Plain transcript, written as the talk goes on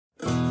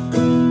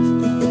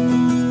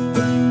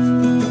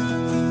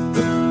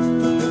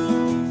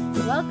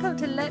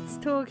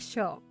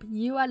Shop.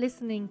 You are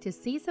listening to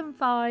Season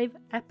 5,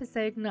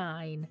 Episode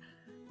 9.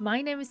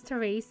 My name is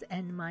Therese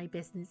and my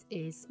business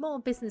is Small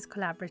Business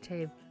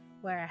Collaborative,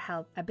 where I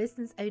help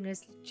business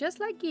owners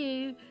just like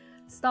you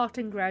start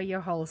and grow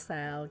your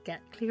wholesale, get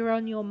clear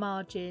on your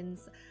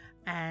margins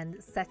and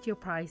set your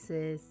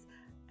prices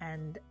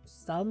and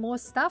sell more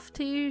stuff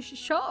to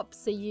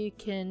shops so you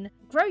can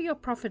grow your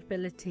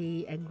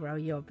profitability and grow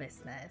your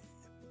business.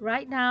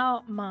 Right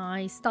now,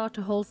 my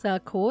Starter Wholesale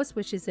course,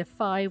 which is a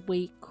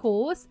 5-week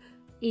course,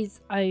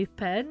 is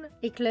open.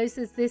 It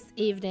closes this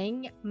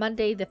evening,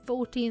 Monday the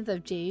 14th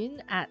of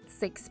June at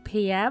 6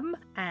 p.m.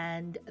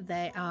 And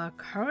there are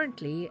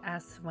currently,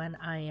 as when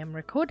I am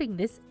recording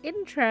this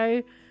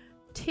intro,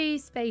 2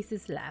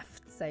 spaces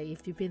left. So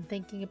if you've been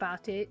thinking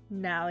about it,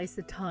 now is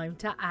the time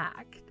to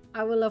act.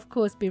 I will of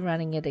course be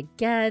running it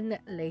again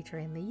later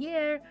in the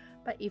year.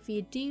 But if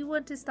you do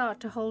want to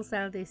start to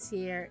wholesale this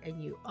year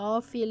and you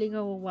are feeling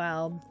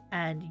overwhelmed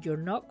and you're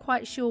not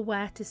quite sure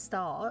where to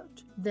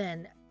start,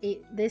 then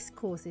this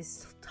course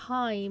is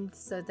timed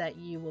so that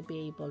you will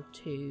be able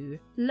to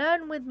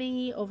learn with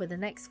me over the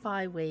next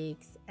 5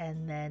 weeks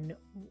and then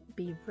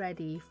be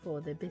ready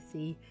for the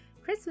busy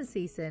Christmas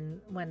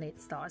season when it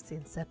starts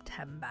in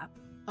September.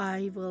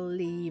 I will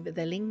leave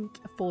the link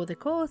for the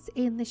course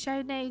in the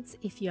show notes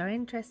if you're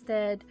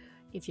interested.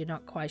 If you're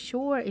not quite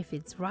sure if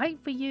it's right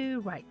for you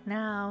right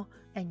now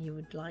and you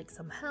would like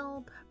some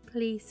help,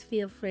 please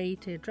feel free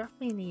to drop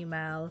me an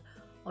email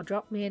or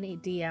drop me a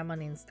DM on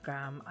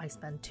Instagram. I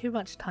spend too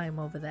much time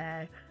over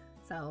there,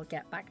 so I'll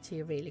get back to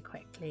you really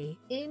quickly.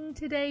 In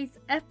today's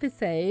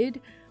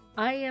episode,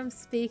 I am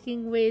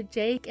speaking with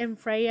Jake and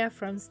Freya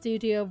from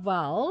Studio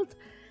Wald,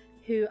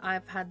 who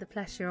I've had the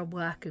pleasure of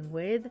working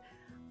with.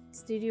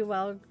 Studio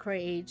Wald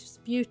creates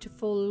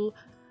beautiful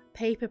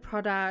paper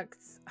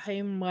products,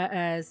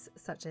 homewares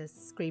such as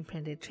screen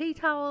printed tree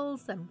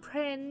towels and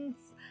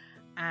prints,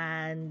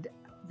 and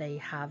they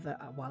have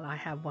I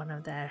have one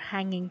of their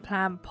hanging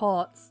plant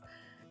pots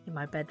in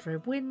my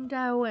bedroom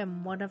window,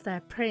 and one of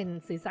their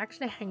prints is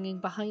actually hanging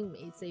behind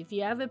me. So if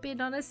you ever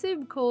been on a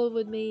Zoom call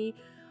with me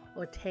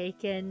or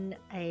taken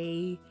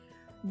a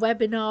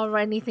webinar or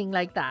anything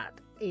like that,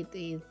 it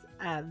is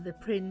the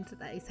print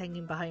that is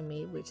hanging behind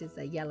me, which is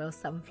a yellow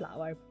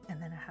sunflower,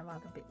 and then I have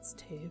other bits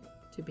too,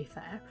 to be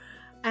fair.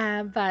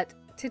 But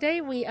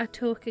today we are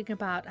talking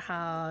about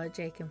how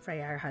Jake and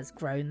Freya has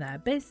grown their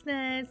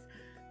business.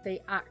 They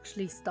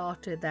actually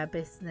started their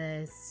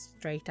business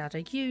straight out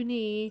of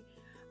uni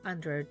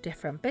under a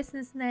different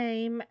business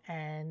name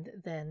and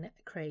then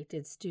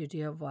created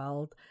Studio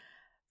Wald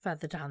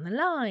further down the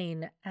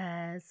line.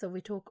 So we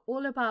talk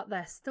all about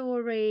their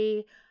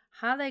story,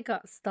 how they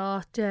got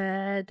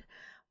started.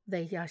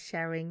 They are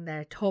sharing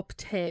their top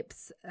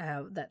tips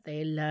that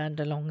they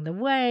learned along the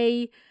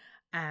way,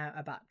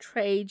 about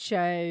trade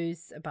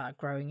shows, about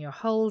growing your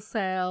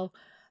wholesale.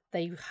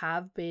 They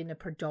have been a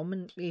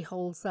predominantly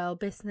wholesale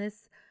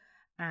business,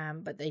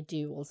 but they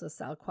do also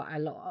sell quite a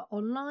lot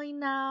online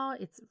now.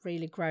 It's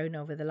really grown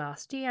over the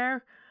last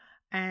year.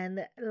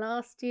 And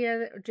last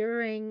year,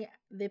 during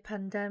the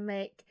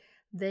pandemic,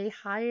 they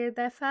hired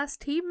their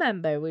first team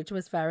member, which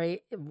is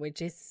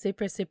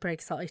super, super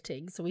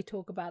exciting. So we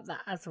talk about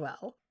that as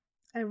well.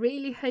 I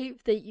really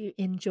hope that you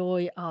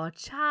enjoy our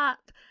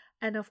chat.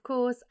 And of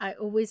course, I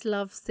always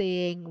love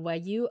seeing where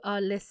you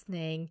are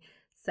listening.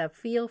 So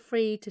feel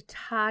free to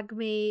tag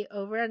me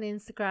over on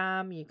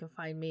Instagram. You can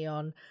find me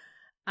on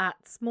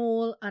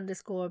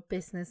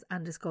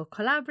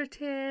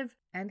 @small_business_collaborative.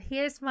 And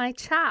here's my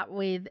chat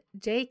with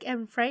Jake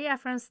and Freya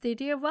from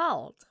Studio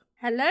Wald.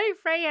 Hello,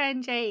 Freya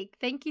and Jake.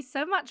 Thank you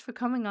so much for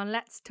coming on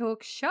Let's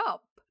Talk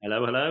Shop.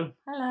 Hello, hello.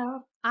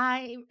 Hello.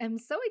 I am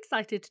so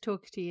excited to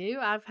talk to you.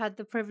 I've had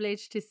the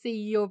privilege to see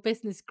your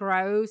business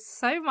grow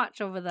so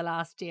much over the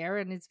last year,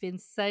 and it's been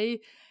so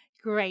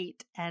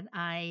great, and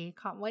I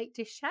can't wait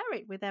to share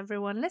it with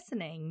everyone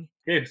listening.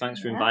 Yeah,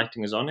 thanks for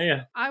inviting us on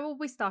here. I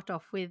always start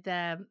off with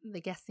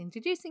the guests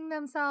introducing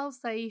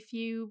themselves, so if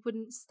you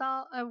would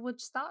start,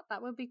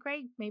 that would be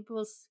great. Maybe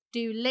we'll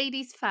do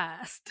ladies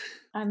first.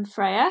 I'm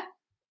Freya,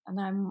 and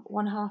I'm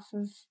one half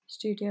of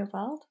Studio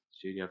Wald.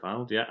 Studio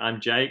Wald, yeah. I'm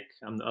Jake.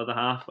 I'm the other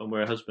half, and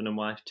we're a husband and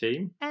wife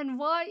team. And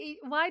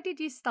why did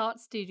you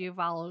start Studio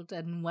Wald,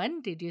 and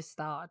when did you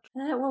start?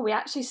 Well, we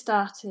actually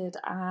started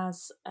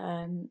as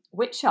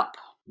Wit Shop.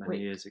 Many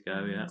years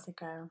ago.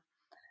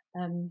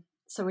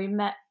 So we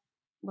met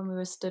when we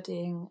were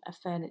studying a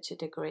furniture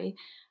degree,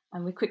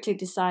 and we quickly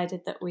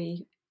decided that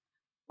we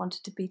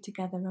wanted to be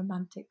together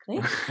romantically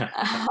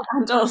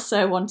and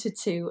also wanted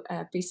to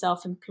be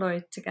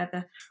self-employed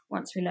together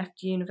once we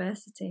left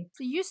university.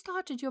 So you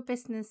started your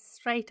business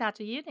straight out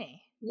of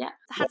uni? Yeah.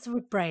 That's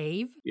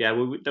brave. Yeah,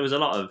 there was a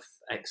lot of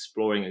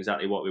exploring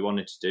exactly what we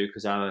wanted to do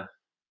because our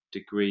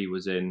degree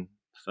was in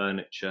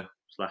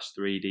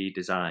furniture/3D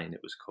design,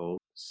 it was called.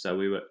 So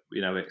we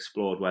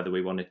explored whether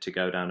we wanted to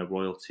go down a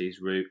royalties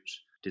route,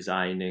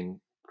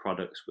 designing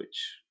products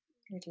which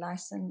we'd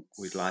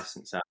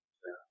license out to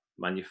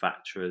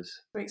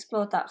manufacturers. We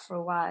explored that for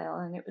a while,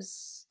 and it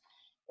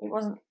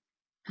wasn't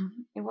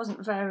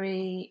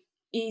very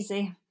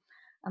easy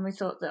And we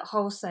thought that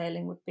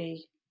wholesaling would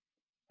be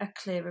a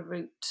clearer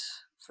route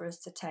for us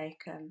to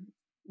take,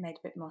 made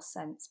a bit more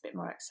sense, a bit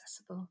more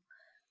accessible.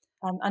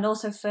 And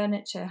also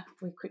furniture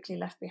we quickly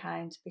left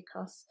behind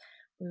because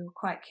we were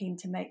quite keen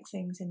to make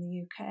things in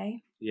the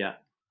UK. Yeah.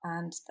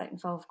 And that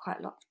involved quite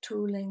a lot of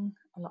tooling,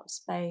 a lot of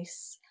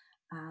space,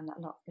 and a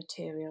lot of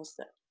materials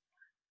that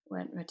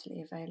weren't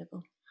readily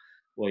available.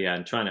 Well, yeah,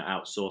 and trying to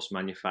outsource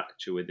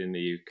manufacture within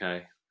the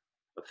UK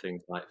of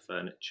things like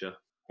furniture,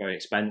 very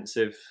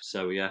expensive.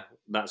 So yeah,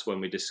 that's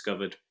when we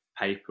discovered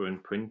paper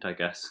and print, I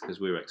guess, because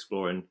we were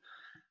exploring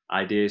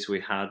ideas we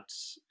had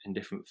in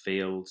different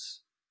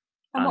fields.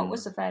 And what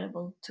was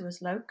available to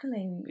us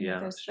locally. Yeah,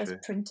 there's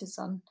printers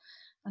on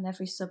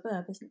every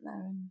suburb, isn't there?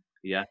 And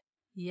yeah.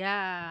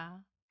 Yeah.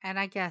 And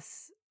I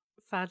guess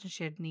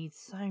furniture needs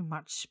so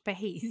much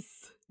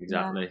space.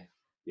 Exactly.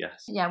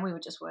 Yes. Yeah, we were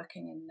just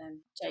working in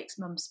Jake's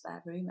mum's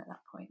spare room at that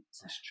point.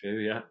 So. That's true,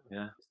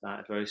 yeah.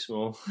 Started very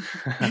small.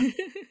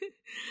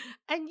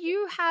 And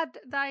you had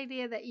the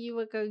idea that you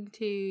were going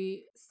to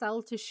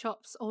sell to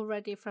shops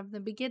already from the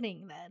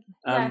beginning then?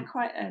 Yeah,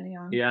 quite early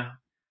on. Yeah.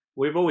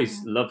 We've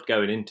always loved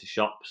going into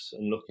shops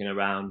and looking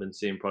around and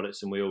seeing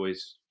products, and we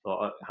always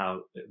thought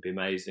how it would be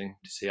amazing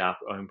to see our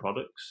own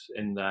products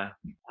in there.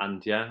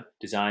 And yeah,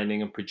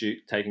 designing and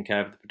taking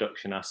care of the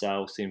production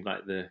ourselves seemed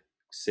like the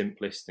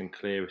simplest and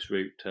clearest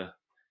route to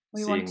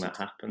seeing that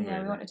happen. Yeah,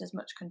 really. We wanted as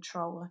much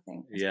control, I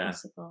think, as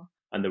possible.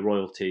 And the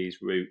royalties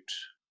route,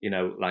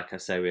 like I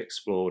say, we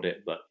explored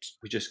it, but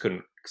we just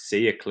couldn't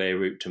see a clear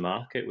route to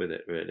market with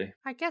it, really.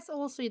 I guess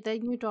also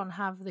then you don't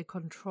have the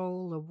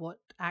control of what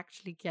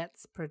actually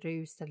gets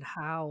produced and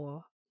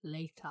how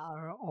later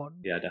on.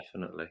 Yeah,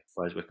 definitely.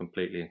 Whereas we're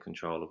completely in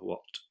control of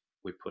what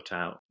we put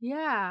out.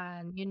 Yeah,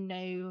 and you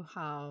know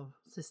how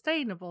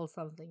sustainable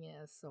something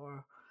is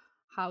or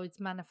how it's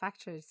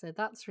manufactured. So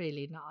that's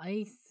really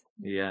nice.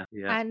 Yeah.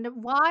 And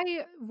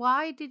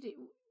why did it,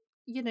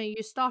 you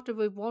started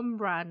with one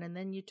brand and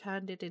then you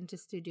turned it into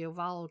Studio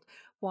Wald.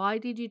 Why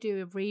did you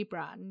do a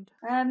rebrand?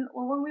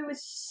 Well, when we were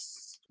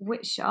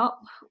Witch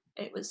Shop,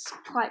 it was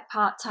quite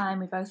part-time.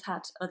 We both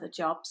had other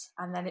jobs,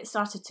 and then it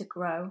started to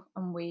grow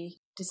and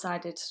we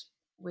decided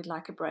we'd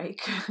like a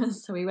break.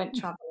 So we went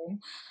travelling,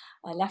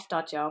 left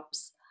our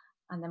jobs,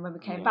 and then when we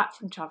came back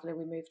from travelling,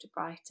 we moved to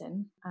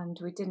Brighton, and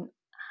we didn't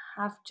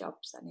have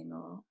jobs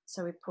anymore,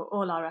 so we put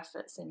all our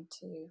efforts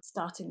into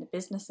starting the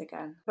business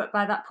again. But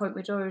by that point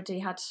we'd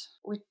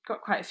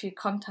got quite a few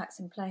contacts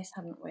in place,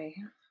 hadn't we?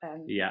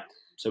 Yeah,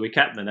 so we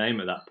kept the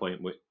name at that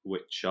point,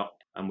 Witch Shop,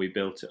 and we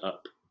built it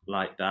up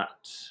like that,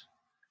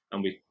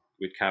 and we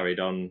carried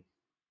on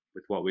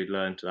with what we'd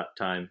learned at that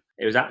time.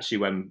 It was actually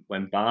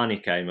when Barney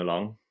came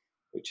along,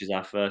 which is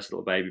our first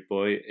little baby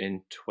boy,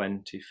 in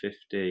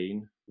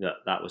 2015,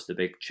 that was the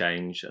big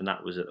change, and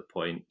that was at the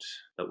point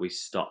that we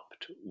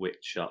stopped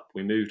Witch Shop.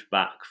 We moved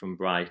back from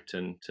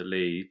Brighton to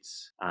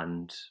Leeds,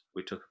 and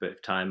we took a bit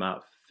of time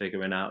out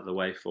figuring out the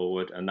way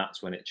forward, and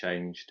that's when it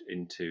changed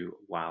into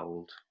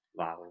Wald.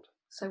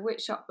 So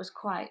Witch Shop was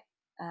quite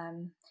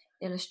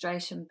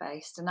illustration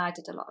based, and I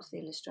did a lot of the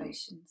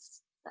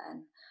illustrations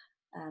then.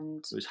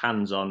 And it was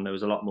hands-on. There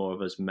was a lot more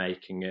of us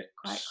making it.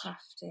 Quite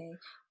crafty.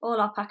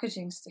 All our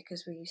packaging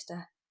stickers we used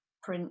to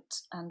print,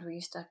 and we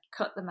used to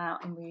cut them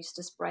out, and we used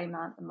to spray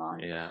mount them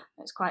on. Yeah.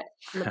 It's quite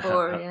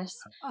laborious.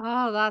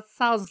 Oh, that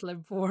sounds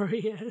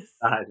laborious.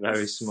 That is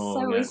very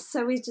small.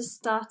 So we just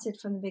started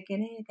from the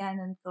beginning again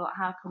and thought,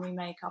 how can we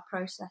make our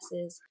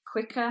processes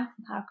quicker?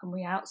 How can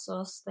we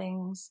outsource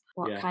things?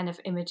 What kind of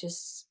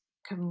images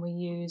can we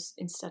use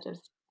instead of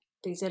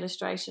these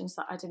illustrations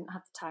that I didn't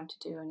have the time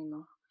to do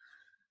anymore?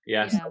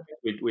 Yes,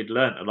 we'd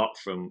learned a lot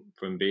from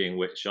being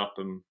Witch Shop,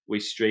 and we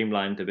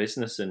streamlined the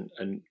business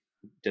and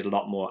did a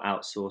lot more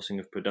outsourcing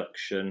of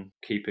production,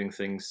 keeping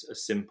things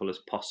as simple as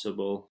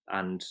possible,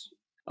 and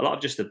a lot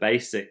of just the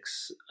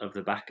basics of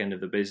the back end of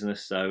the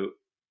business. So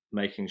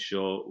making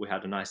sure we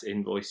had a nice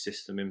invoice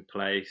system in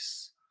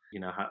place,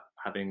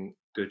 having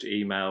good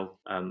email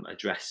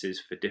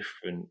addresses for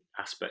different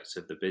aspects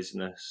of the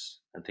business,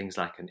 and things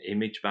like an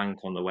image bank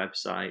on the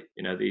website.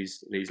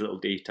 These little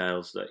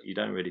details that you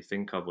don't really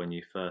think of when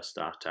you first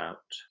start out.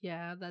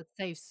 Yeah, that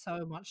saves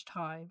so much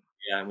time.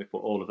 Yeah, and we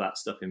put all of that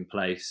stuff in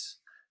place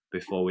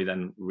before we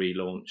then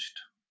relaunched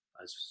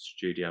as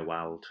Studio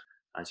Wald,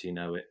 as you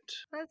know it.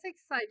 That's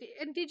exciting.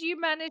 And did you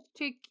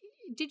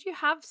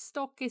have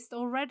stockists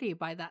already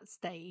by that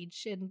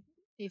stage? And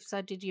if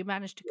so, did you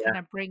manage to kind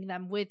of bring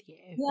them with you?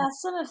 Yeah,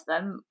 some of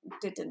them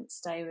didn't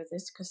stay with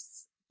us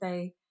because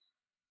they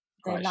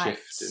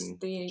liked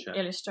the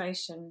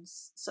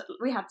illustrations. So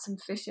we had some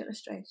fish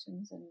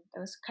illustrations, and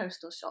there was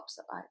coastal shops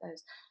that liked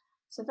those.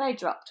 So they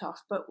dropped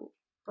off, but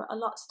a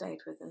lot stayed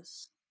with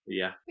us.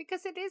 Yeah,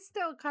 because it is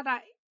still kind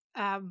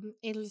of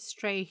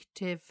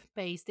illustrative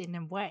based in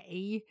a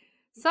way.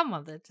 Some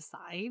of the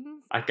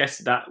designs, I guess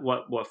that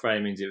what Freya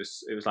means, it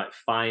was like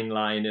fine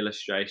line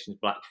illustrations,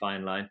 black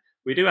fine line.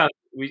 We do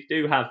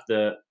have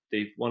the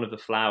one of the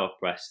flower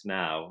press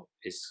now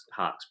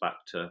harks back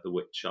to the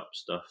Witch Shop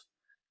stuff,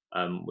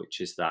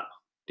 which is that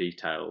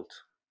detailed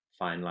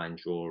fine line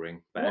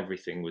drawing, but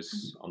everything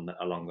was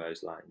along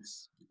those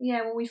lines.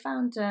 Yeah, well, we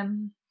found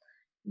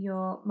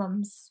your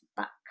mum's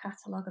back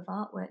catalogue of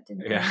artwork,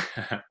 didn't we?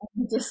 Yeah.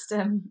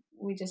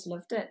 We just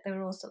loved it. There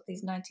were all sort of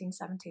these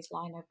 1970s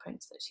lino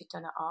prints that she'd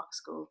done at art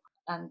school,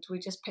 and we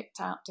just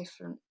picked out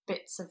different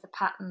bits of the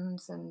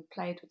patterns and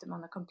played with them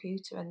on the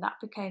computer, and that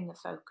became the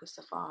focus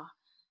of our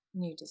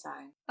new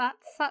design.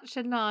 That's such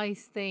a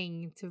nice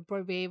thing to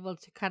be able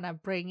to kind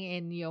of bring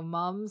in your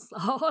mum's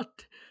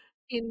art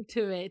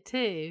into it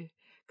too.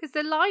 Because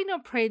the lino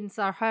prints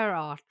are her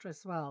art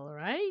as well,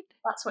 right?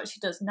 That's what she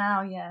does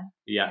now, yeah.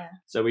 Yeah.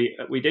 So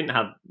we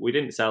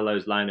didn't sell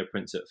those lino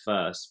prints at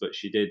first, but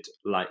she did,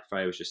 like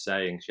Freya was just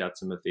saying, she had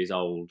some of these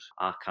old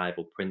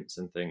archival prints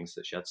and things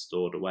that she had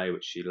stored away,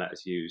 which she let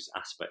us use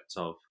aspects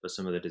of for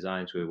some of the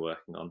designs we were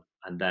working on.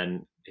 And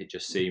then it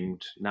just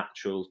seemed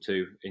natural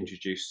to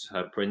introduce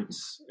her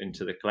prints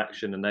into the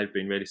collection, and they've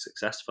been really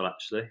successful,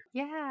 actually.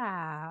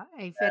 Yeah.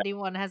 If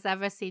anyone has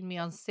ever seen me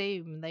on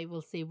Zoom, they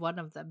will see one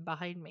of them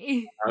behind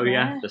me. Oh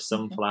yeah, the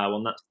sunflower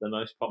one, that's the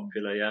most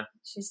popular, yeah.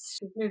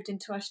 She's moved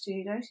into our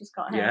studio. She's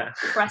got her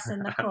press in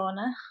the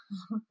corner.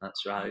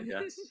 That's right,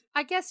 yes.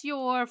 I guess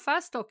your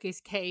first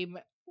stockies came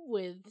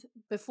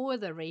before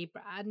the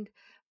rebrand,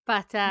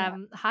 but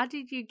how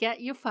did you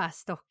get your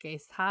first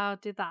stockies? How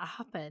did that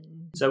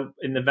happen? So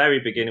in the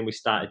very beginning, we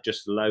started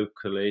just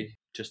locally,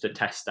 just to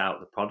test out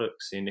the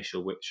products, the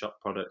initial Wit Shop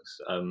products.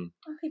 And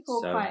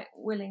people were quite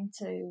willing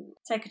to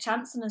take a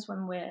chance on us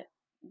when we're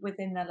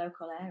within their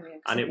local area.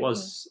 And that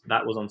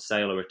was on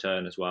sale or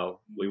return as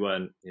well. We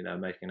weren't,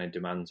 making any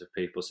demands of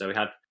people. So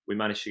we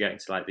managed to get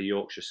into like the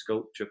Yorkshire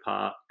Sculpture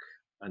Park,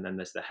 and then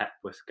there's the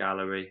Hepworth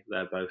Gallery.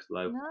 They're both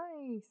local.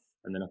 Nice.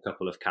 And then a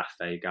couple of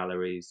cafe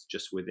galleries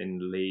just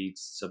within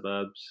Leeds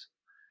suburbs.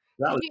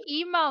 Did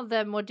you email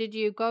them or did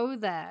you go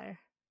there?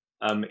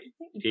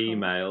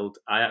 Emailed.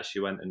 I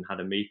actually went and had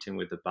a meeting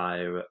with the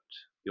buyer at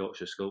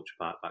Yorkshire Sculpture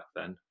Park back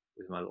then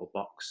with my little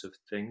box of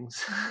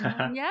things.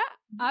 Yeah,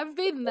 I've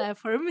been there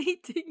for a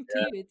meeting too.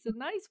 Yeah. It's a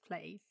nice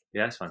place.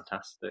 Yeah, it's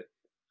fantastic.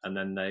 And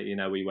then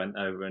we went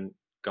over and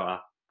got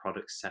our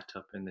products set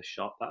up in the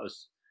shop. That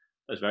was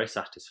very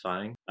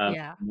satisfying.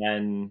 Yeah. And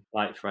then,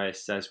 like Freya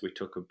says, we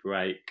took a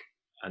break.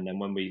 And then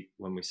when we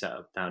set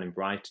up down in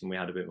Brighton, we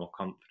had a bit more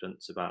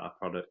confidence about our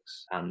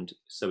products. And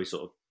so we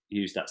sort of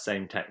used that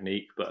same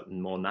technique, but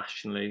more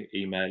nationally,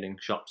 emailing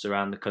shops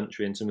around the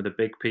country and some of the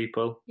big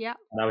people. Yeah.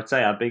 And I would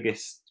say our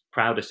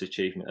proudest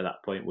achievement at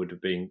that point would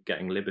have been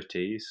getting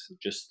liberties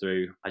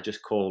I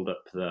just called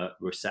up the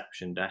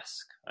reception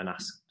desk and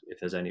asked if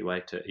there's any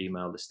way to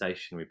email the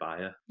stationery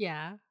buyer.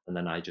 Yeah. And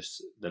then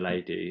the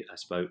lady I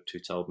spoke to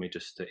told me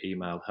just to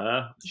email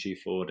her. She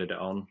forwarded it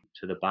on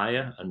to the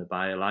buyer, and the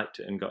buyer liked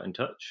it and got in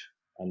touch.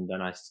 And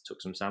then I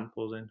took some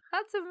samples in.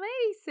 That's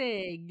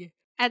amazing.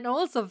 And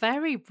also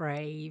very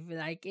brave.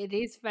 Like, it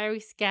is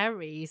very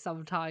scary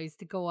sometimes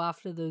to go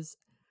after those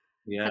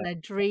kind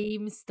of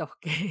dream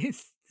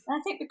stockists. I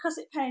think because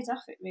it paid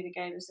off, it really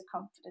gave us the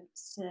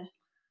confidence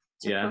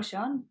to push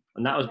on.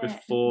 And that was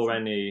before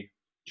any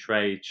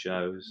trade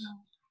shows.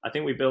 I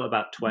think we built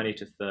about 20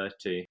 to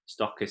 30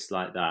 stockists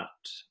like that.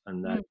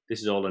 And then this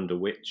is all under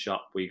Wit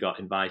Shop. We got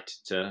invited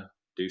to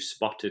do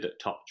Spotted at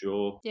Top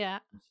Drawer. Yeah.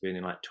 It's been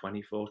in like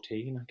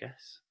 2014, I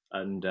guess.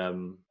 And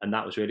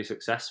that was really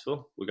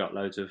successful. We got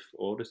loads of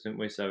orders, didn't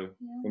we? So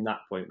from that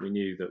point, we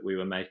knew that we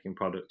were making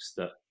products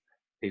that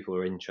people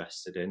were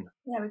interested in.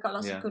 Yeah, we got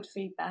lots of good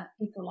feedback.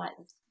 People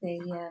liked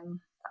that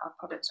our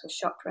products were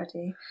shop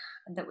ready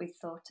and that we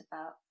thought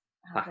about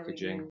how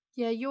packaging.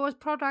 Yeah, your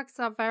products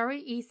are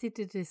very easy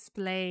to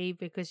display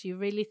because you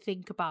really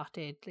think about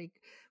it. Like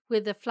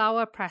with the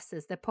flower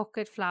presses, the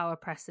pocket flower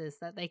presses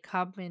that they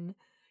come in,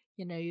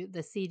 the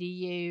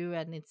CDU,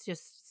 and it's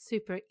just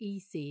super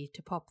easy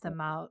to pop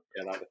them out.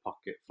 Yeah, like the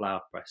pocket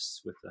flower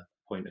press with the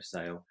point of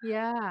sale.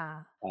 Yeah.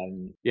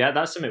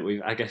 That's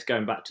something I guess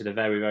going back to the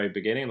very, very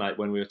beginning, like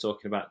when we were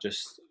talking about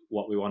just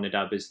what we wanted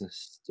our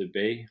business to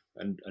be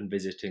and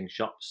visiting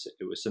shops,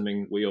 it was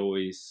something we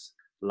always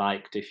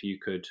liked. If you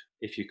could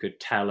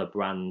tell a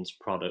brand's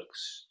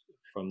products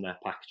from their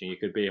packaging, you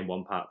could be in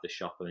one part of the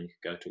shop and then you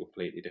could go to a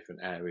completely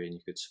different area and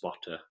you could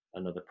spot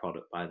another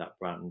product by that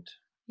brand.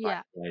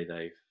 Yeah. The way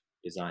they've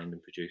designed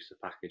and produced the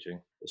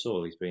packaging. It's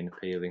always been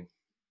appealing,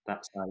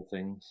 that side of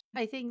things.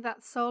 I think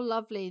that's so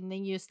lovely, and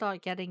then you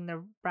start getting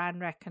the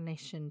brand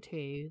recognition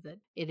too, that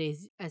it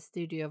is a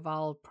Studio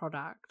Wald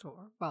product,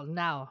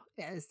 now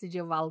a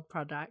Studio Wald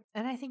product.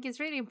 And I think it's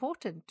really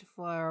important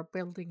for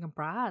building a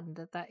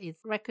brand that is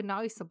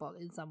recognizable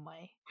in some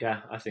way.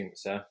 Yeah, I think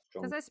so.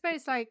 Because I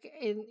suppose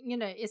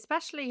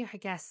especially, I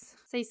guess,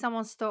 say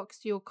someone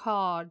stocks your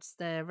cards,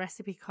 the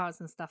recipe cards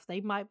and stuff,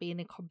 they might be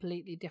in a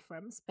completely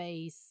different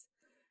space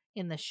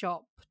in the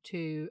shop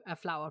to a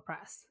flower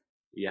press.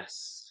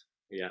 Yes.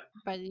 Yeah.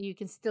 But you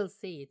can still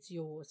see it's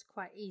yours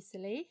quite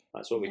easily.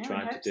 That's what we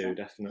try to do,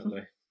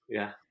 definitely.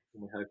 Yeah.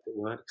 We hope it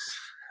works.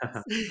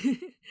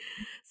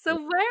 So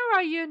where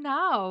are you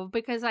now?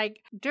 Because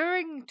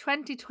during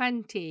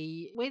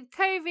 2020 with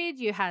COVID,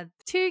 you had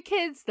 2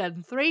 kids,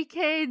 then 3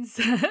 kids.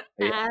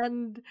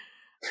 And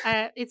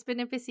It's been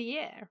a busy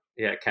year.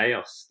 Yeah,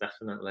 chaos,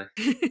 definitely.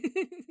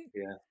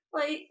 Yeah.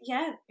 Well,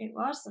 yeah, it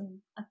was, and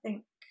I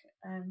think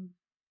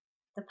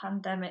the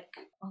pandemic,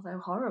 although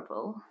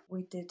horrible,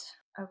 we did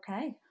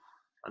okay.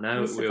 I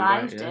know We we were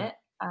going, survived yeah. it,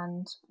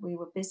 and we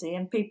were busy,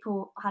 and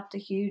people had a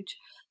huge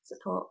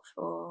support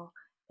for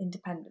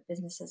independent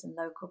businesses and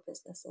local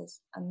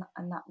businesses, and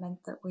that meant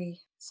that we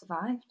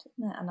survived,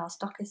 didn't it? And our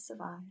stockists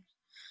survived,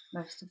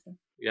 most of them.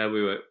 Yeah,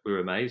 we were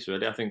amazed,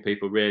 really. I think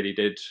people really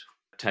did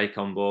take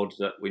on board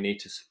that we need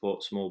to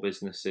support small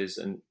businesses,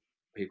 and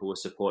people were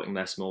supporting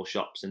their small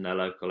shops in their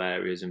local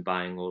areas and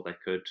buying all they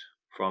could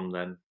from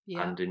them.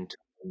 Yeah. And in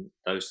turn,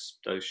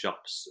 those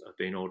shops have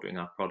been ordering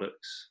our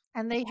products.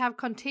 And they have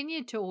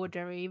continued to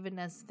order even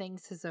as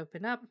things has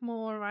opened up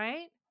more,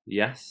 right?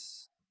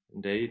 Yes,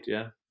 indeed,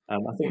 yeah. I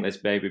think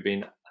there's maybe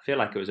been, I feel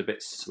like it was a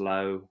bit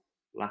slow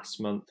last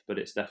month, but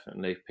it's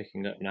definitely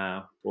picking up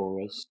now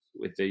for us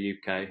with the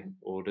UK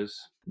orders.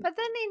 But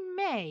then in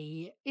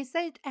May, is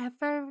it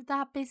ever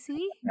that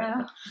busy?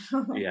 No.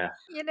 Yeah,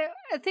 You know,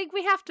 I think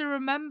we have to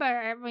remember,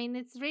 I mean,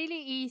 it's really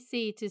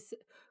easy to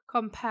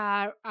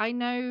compare. I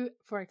know,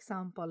 for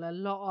example, a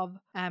lot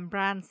of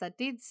brands that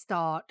did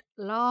start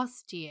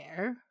last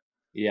year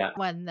yeah,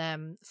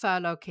 when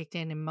furlough kicked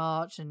in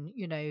March, and,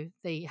 you know,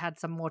 they had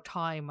some more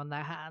time on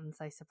their hands,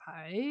 I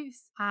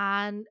suppose.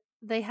 And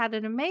they had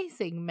an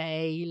amazing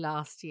May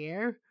last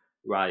year.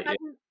 right, yeah.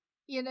 And,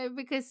 you know,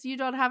 because you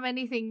don't have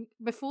anything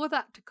before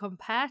that to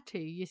compare to,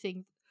 you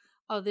think,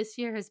 oh, this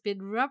year has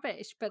been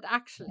rubbish. But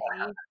actually,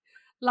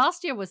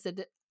 last year was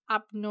an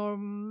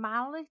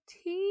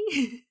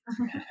abnormality.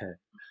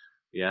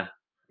 Yeah,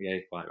 yeah,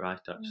 you're quite right,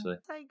 actually.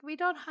 It's like we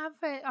don't have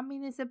it. I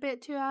mean, it's a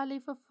bit too early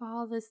for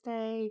Father's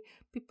Day.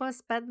 People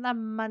spend their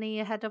money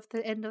ahead of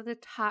the end of the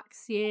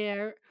tax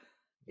year.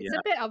 It's Yeah,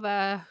 a bit of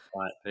a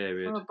quiet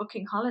period. We're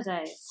booking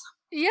holidays.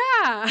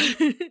 yeah.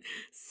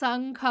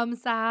 Sun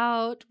comes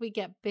out. We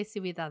get busy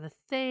with other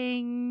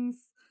things.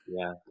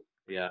 Yeah,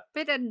 yeah,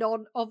 Bit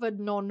of a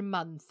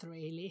non-month,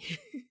 really.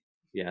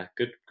 yeah.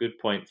 Good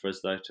point for us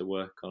though to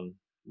work on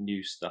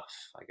new stuff.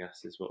 I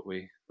guess is the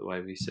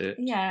way we see it.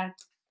 Yeah,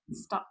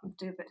 stop and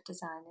do a bit of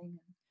designing.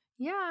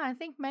 Yeah, I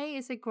think May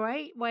is a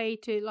great way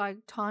to like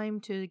time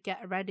to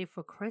get ready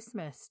for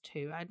Christmas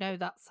too. I know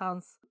that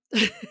sounds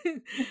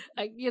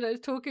like, you know,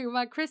 talking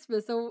about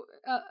Christmas so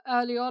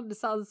early on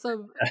sounds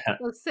so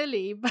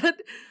silly,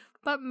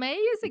 but May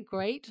is a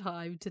great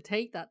time to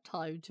take that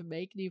time to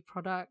make new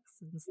products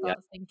and Yeah,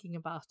 start thinking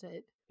about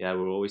it. yeah.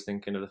 We're always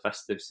thinking of the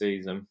festive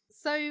season.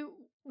 So,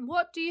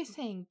 what do you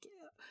think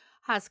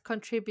has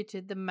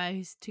contributed the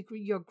most to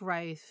your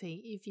growth?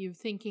 If you're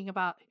thinking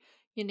about,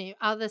 you know,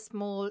 other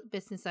small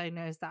business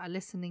owners that are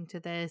listening to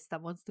this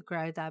that wants to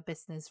grow their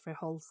business for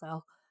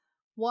wholesale,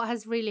 what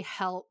has really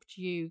helped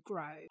you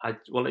grow?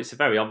 Well, it's a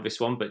very obvious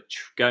one, but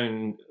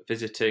going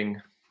visiting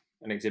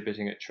and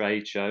exhibiting at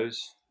trade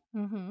shows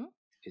Mm-hmm.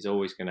 is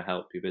always going to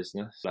help your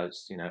business.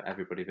 As you know,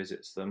 everybody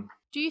visits them.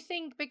 Do you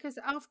think, because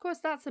of course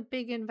that's a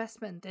big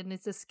investment and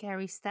it's a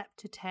scary step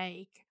to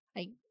take,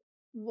 like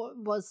what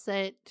was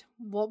it,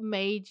 what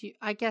made you,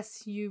 I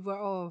guess you were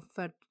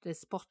offered the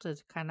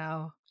Spotted kind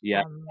of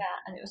Yeah, Yeah,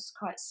 and it was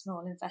quite a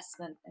small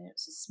investment, and it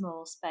was a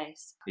small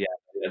space. yeah.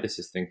 This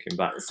is thinking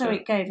back. So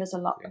it gave us a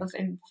lot Yeah. of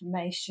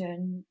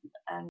information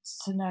and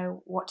to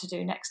know what to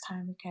do next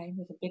time we came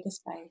with a bigger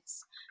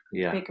space,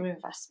 Yeah, bigger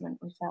investment.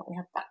 We felt we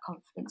had that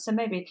confidence. So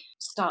maybe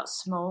start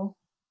small,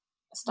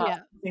 start Yeah.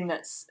 something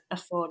that's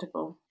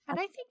affordable. And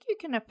I think you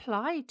can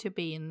apply to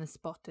be in the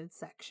Spotted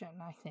section,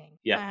 I think.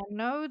 yeah, I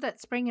know that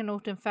Spring and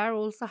Autumn Fair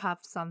also have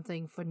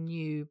something for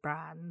new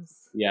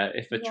brands. yeah.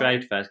 If a Yeah.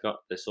 trade fair's got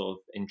the sort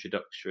of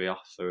introductory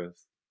offer of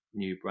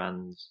new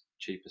brands,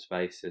 cheaper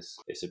spaces,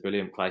 it's a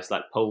brilliant place.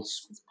 Like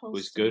Pulse It's Pulse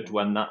was still good there.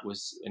 when that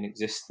was in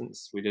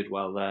existence. We did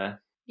well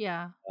there.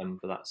 Yeah.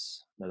 But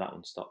that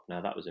one stopped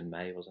now. That was in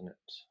May, wasn't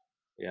it?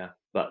 Yeah,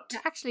 but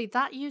Actually,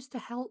 that used to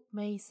help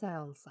May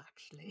sales,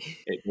 actually.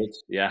 it did.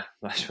 Yeah,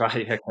 that's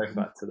right. Yeah, going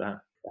back to that,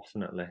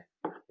 definitely.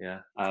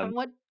 Yeah. And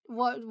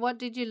what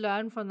did you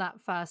learn from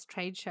that first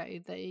trade show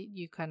that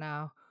you kind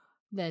of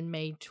then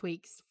made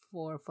tweaks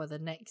for the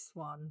next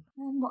one?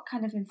 And what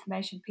kind of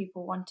information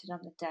people wanted on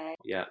the day.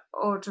 Yeah.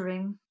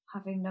 Ordering,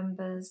 having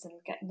numbers and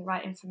getting the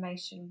right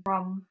information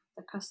from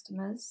the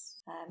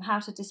customers, how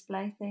to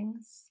display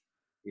things,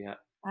 Yeah.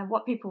 and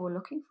what people were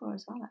looking for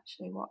as well,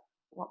 actually, what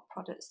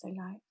products they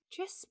like,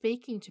 Just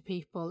speaking to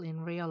people in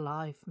real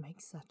life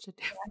makes such a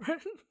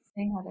difference.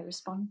 seeing how they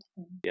respond to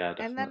them. Yeah, And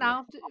definitely. then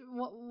after,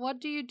 what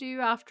do you do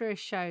after a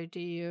show? Do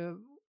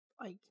you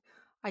like?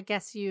 I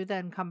guess you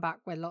then come back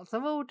with lots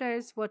of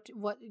orders. What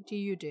do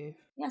you do?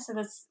 Yeah, so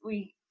there's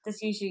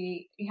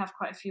usually, you have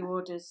quite a few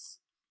orders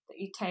that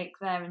you take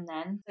there and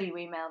then. So you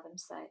email them,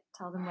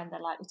 tell them when they're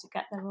likely to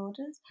get their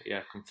orders.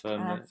 Yeah,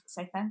 confirm it.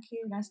 Say thank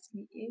you, nice to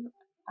meet you,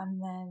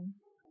 and then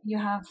you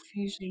have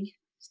usually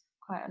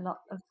quite a lot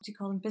of, what do you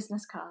call them,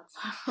 business cards?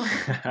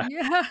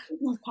 Yeah.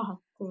 Business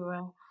cards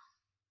to,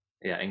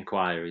 Yeah,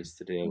 inquiries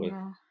to deal with.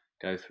 yeah.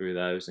 Go through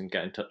those and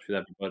get in touch with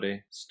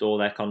everybody. Store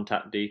their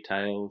contact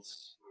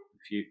details.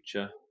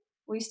 Future.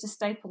 We used to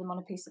staple them on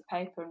a piece of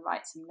paper and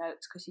write some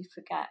notes because you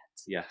forget.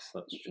 Yes,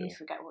 that's true. You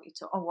forget what you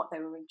taught or what they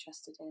were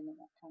interested in and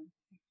that kind of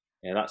thing.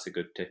 Yeah, that's a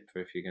good tip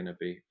for if you're going to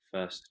be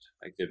first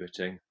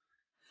exhibiting.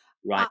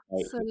 Write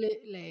notes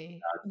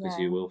Absolutely. because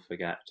you will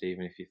forget,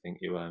 even if you think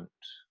you won't.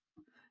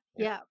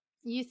 Yeah.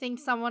 You think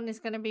someone is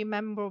going to be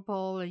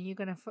memorable and you're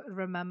going to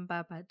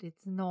remember, but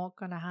it's not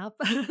going to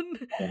happen.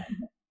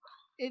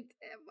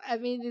 I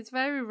mean, it's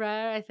very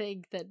rare, I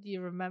think, that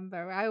you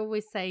remember. I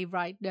always say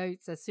write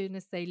notes as soon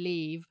as they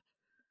leave.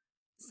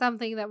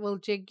 Something that will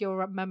jig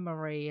your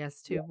memory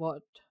as to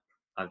what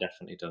I've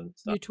definitely done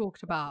stuff. you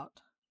talked about.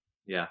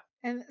 Yeah.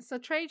 And so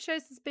trade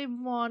shows has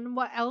been one.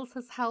 What else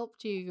has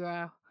helped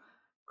you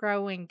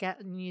grow and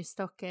get new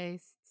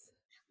stockists?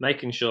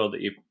 Making sure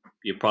that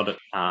your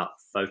products are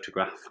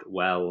photographed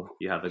well,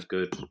 you have a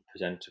good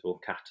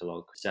presentable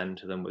catalogue, send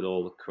to them with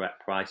all the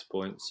correct price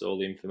points, all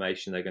the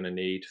information they're going to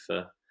need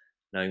for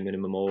knowing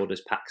minimum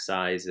orders, pack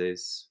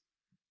sizes,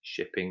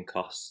 shipping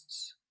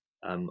costs,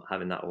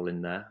 having that all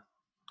in there.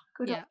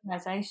 Good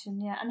organisation,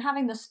 and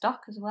having the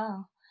stock as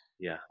well.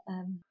 Yeah.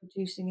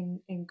 Producing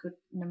in good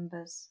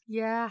numbers.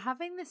 Yeah,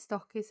 having the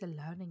stock is a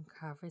learning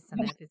curve, isn't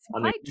it? It's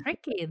quite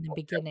tricky in the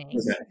beginning.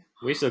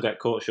 We still get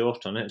caught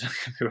short on it, don't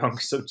get me wrong.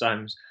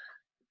 Sometimes,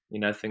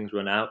 things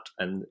run out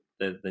and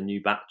the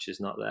new batch is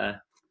not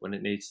there when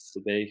it needs to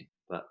be,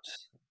 but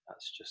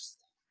that's just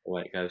the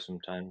way it goes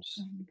sometimes.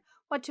 Mm-hmm.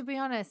 Well, to be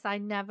honest, I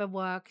never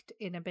worked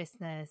in a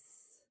business,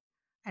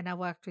 and I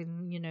worked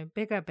in,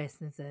 bigger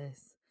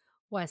businesses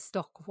where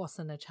stock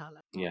wasn't a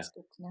challenge. Yeah. That's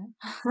good to know.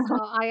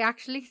 So I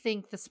actually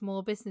think the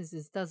small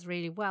businesses does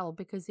really well,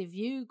 because if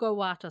you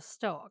go out of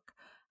stock,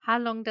 how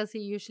long does it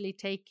usually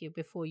take you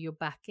before you're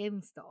back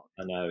in stock?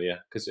 I know, yeah,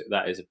 because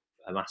that is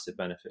a massive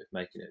benefit of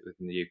making it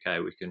within the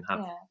UK.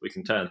 We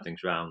can turn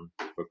things around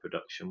for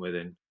production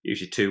within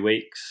usually 2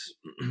 weeks.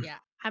 Yeah,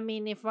 I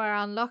mean, if we're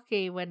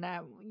unlucky, when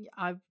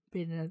I've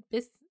been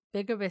in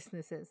bigger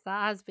businesses,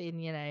 that has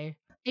been,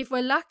 if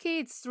we're lucky,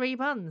 it's 3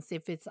 months.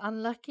 If it's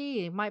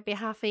unlucky, it might be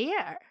half a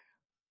year.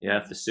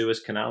 Yeah, if the Suez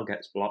Canal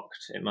gets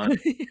blocked, it might.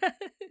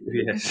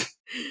 Yes.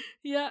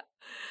 Yeah.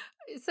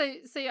 So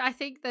I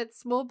think that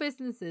small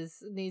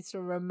businesses needs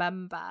to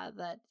remember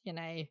that,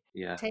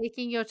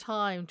 taking your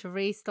time to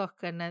restock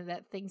and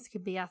that things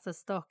can be out of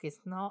stock is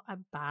not a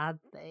bad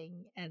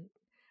thing. And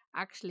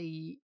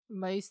actually,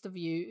 most of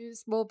you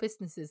small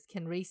businesses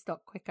can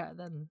restock quicker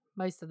than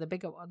most of the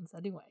bigger ones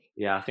anyway.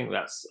 Yeah, I think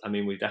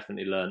we've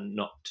definitely learned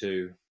not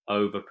to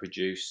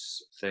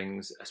overproduce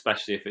things,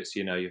 especially if it's,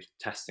 you're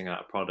testing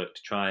out a product,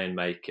 to try and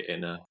make it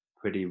in a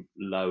pretty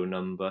low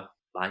number,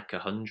 like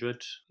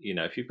 100.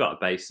 If you've got a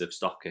base of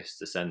stockists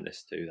to send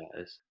this to,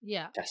 that is,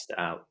 test it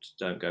out.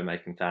 Don't go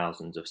making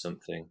thousands of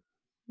something.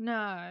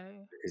 No.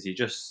 Because you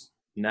just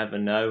never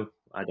know,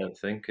 I don't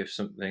think, if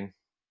something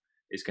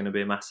is going to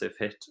be a massive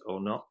hit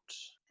or not.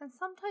 And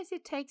sometimes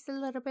it takes a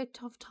little bit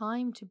of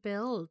time to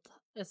build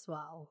as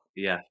well.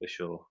 Yeah, for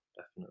sure.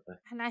 Definitely.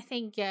 And I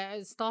think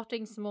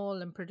starting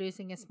small and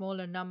producing a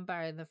smaller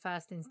number in the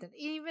first instant,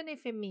 even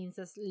if it means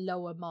a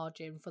lower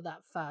margin for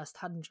that first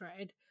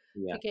 100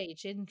 to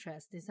gauge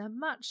interest, is a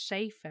much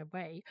safer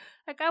way.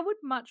 Like, I would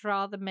much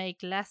rather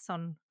make less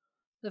on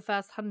the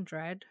first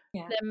 100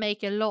 than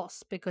make a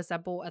loss because I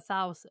bought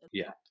 1,000.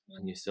 Yeah,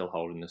 and you're still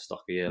holding the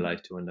stock a year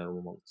later when no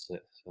one wants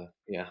it. So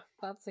yeah,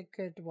 that's a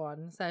good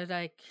one. So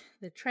like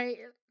the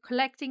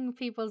collecting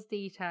people's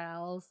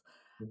details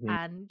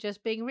and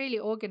just being really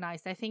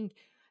organized. I think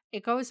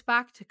it goes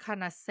back to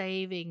kind of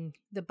saving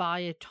the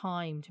buyer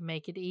time to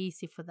make it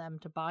easy for them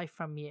to buy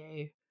from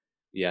you.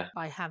 Yeah,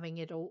 by having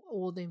it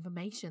all the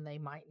information they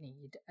might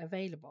need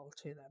available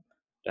to them.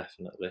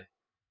 Definitely.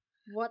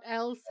 What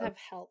else have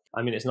helped?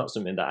 I mean, it's not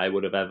something that I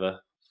would have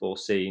ever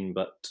foreseen,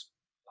 but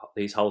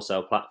these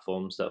wholesale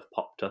platforms that have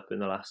popped up in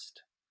the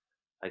last,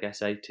 I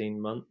guess, 18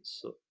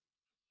 months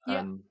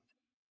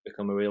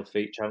become a real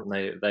feature, haven't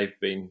they? They've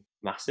been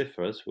massive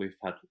for us. We've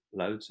had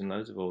loads and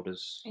loads of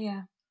orders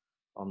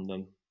on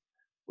them.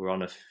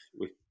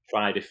 We've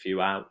tried a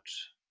few out,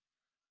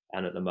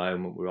 and at the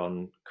moment we're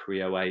on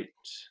Creo 8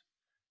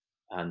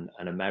 and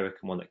an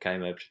American one that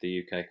came over to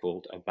the UK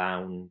called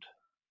Abound.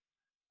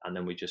 And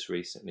then we just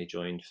recently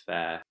joined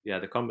Fair. Yeah,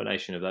 the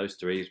combination of those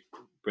three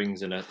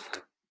brings in a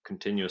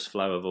continuous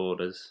flow of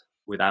orders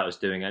without us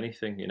doing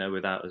anything,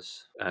 without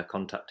us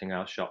contacting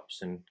our shops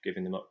and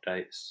giving them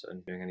updates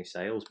and doing any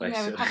sales,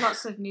 basically. Yeah, we've had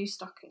lots of new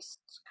stockists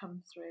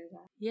come through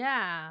there.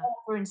 Yeah.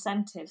 For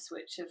incentives,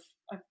 which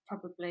have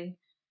probably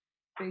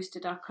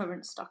boosted our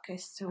current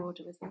stockists to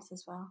order with us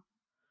as well.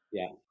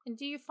 Yeah. And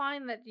do you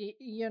find that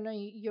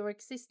your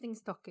existing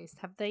stockists,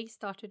 have they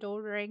started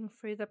ordering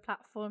through the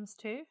platforms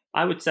too?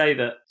 I would say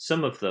that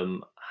some of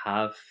them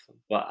have,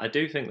 but I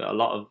do think that a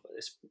lot of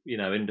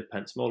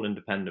small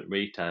independent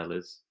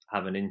retailers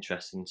have an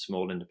interest in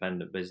small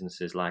independent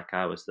businesses like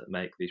ours that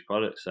make these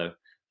products, so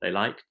they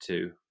like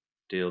to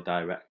deal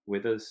direct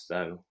with us.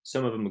 So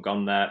some of them have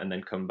gone there and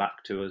then come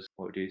back to us.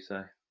 What would you say?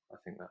 I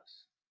think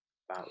that's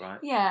about right.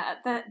 Yeah,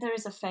 there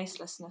is a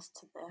facelessness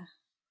to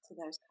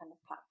those kind of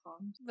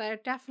platforms. There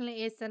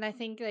definitely is, and I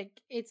think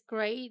it's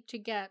great to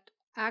get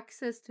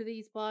access to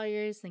these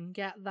buyers and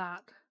get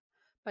that,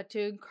 but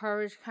to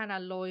encourage kind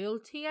of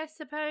loyalty, I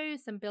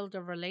suppose, and build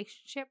a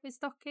relationship with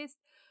stockists,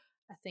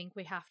 I think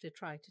we have to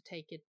try to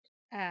take it,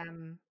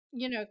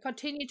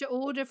 continue to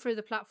order through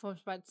the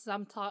platforms, but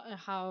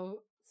somehow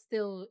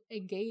still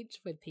engage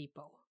with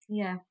people.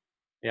 Yeah.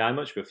 Yeah, I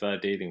much prefer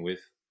dealing with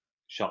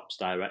shops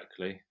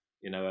directly,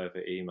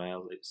 over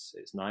email. It's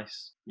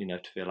nice, to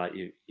feel like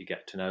you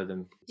get to know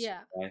them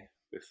Yeah.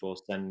 before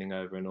sending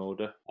over an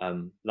order.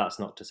 That's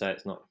not to say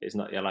it's not.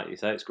 Yeah, like you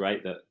say, it's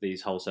great that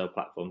these wholesale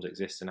platforms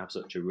exist and have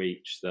such a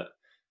reach that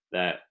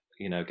they're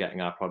getting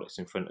our products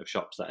in front of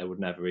shops that I would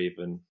never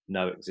even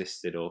know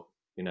existed or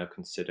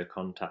consider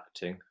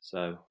contacting.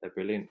 So they're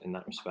brilliant in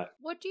that respect.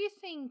 What do you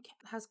think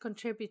has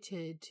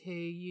contributed to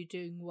you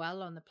doing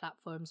well on the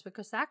platforms?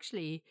 Because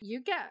actually,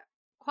 you get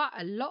quite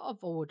a lot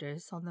of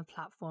orders on the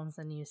platforms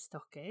and new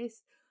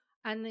stockists,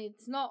 and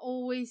it's not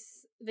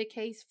always the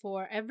case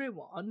for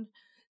everyone.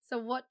 So,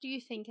 what do you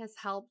think has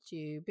helped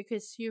you?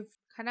 Because you've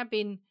kind of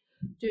been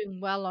doing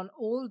well on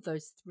all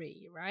those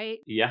three, right?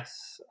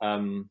 Yes.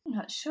 I'm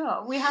not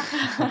sure. We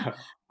have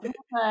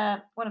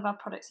one of our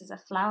products is a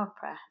flower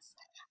press,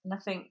 and I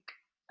think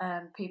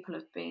people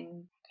have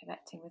been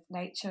connecting with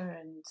nature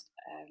and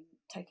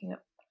taking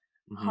up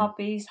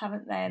hobbies,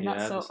 haven't they? And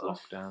that sort of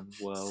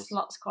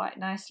slots quite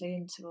nicely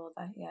into all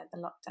the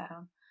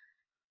lockdown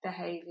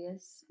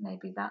behaviours.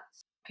 Maybe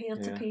that's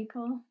appealed to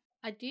people.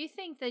 I do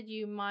think that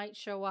you might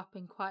show up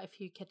in quite a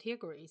few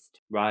categories.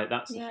 Right,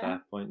 that's a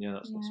fair point. Yeah,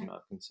 that's not something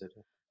I've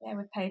considered. Yeah,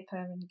 with paper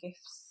and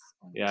gifts.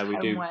 And yeah, we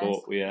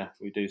homewares.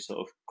 we do sort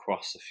of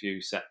cross a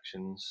few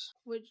sections,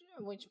 which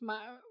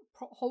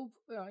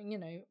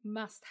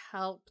must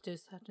help to a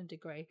certain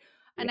degree.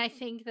 And I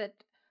think that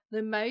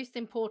the most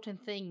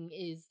important thing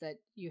is that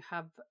you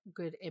have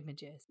good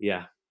images.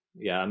 Yeah.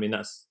 I mean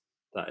that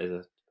is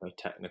a very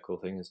technical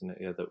thing, isn't it?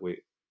 Yeah, that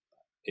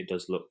it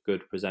does look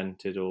good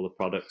presented. All the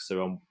products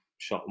are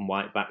shot on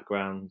white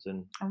backgrounds,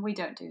 and we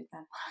don't do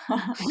them.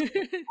 I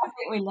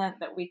think we learnt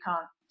that we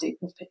can't do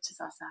the pictures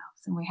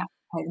ourselves, and we have to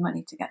pay the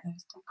money to get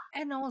those done.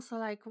 And also,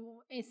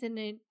 isn't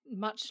it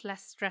much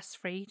less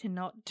stress-free to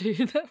not do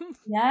them?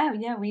 Yeah.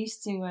 We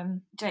used to.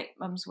 Jake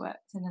Mum's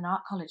worked in an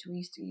art college. We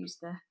used to use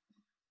the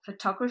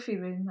photography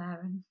room there,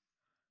 and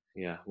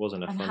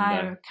wasn't a fun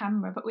hire day. a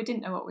camera, but we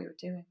didn't know what we were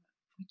doing.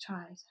 We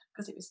tried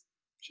because it was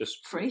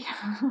just free.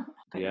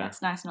 But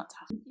it's nice not to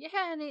have.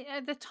 Yeah,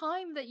 and the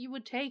time that you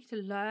would take to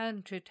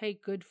learn to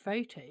take good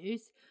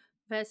photos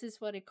versus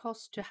what it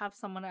costs to have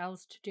someone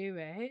else to do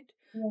it,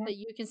 that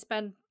you can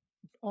spend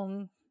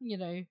on,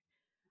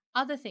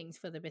 other things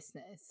for the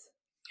business.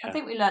 I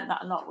think we learned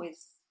that a lot with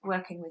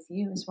working with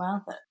you as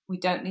well, that we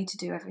don't need to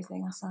do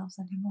everything ourselves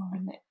anymore,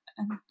 and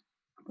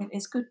it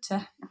is good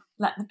to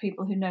let the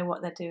people who know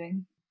what they're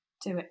doing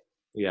do it.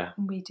 Yeah.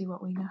 And we do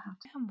what we know how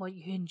to. And what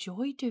you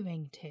enjoy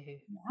doing too.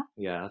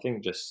 Yeah, I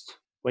think just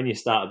when you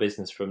start a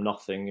business from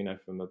nothing,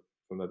 from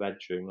a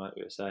bedroom, like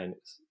we were saying,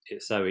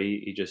 it's so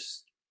easy. You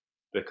just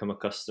become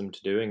accustomed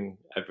to doing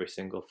every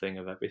single thing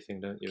of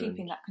everything, don't you?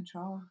 Keeping that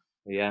control.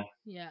 Yeah.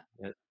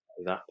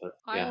 But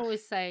I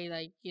always say,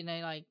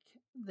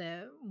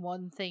 the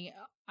one thing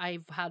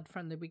I've had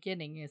from the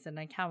beginning is an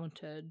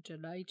accountant,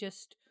 and I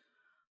just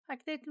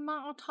the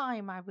amount of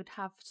time I would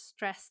have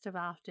stressed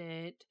about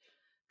it,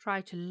 try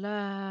to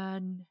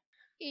learn.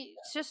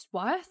 It's just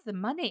worth the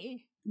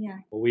money. Yeah.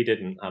 Well, we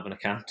didn't have an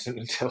accountant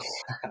until.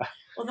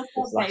 Well, the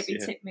first baby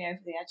tipped me over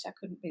the edge. I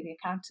couldn't be the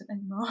accountant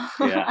anymore.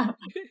 Yeah,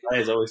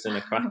 Freya's always done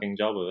a cracking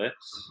job of it.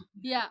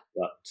 Yeah,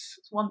 but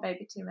it's one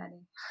baby too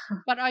many.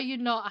 But are you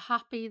not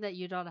happy that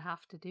you don't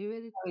have to do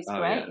it? Oh, it's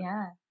great.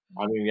 Yeah.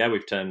 I mean,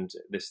 we've turned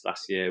this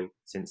last year,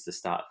 since the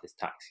start of this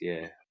tax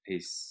year,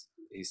 he's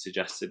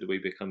suggested that we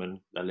become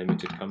a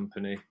limited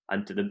company,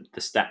 and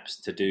the steps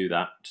to do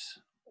that,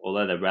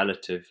 although they're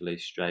relatively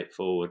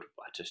straightforward,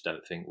 I just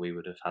don't think we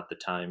would have had the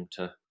time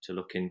to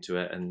look into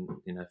it. And,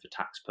 for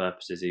tax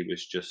purposes, he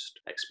was just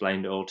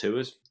explained it all to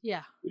us.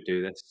 Yeah. We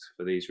do this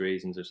for these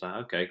reasons. It's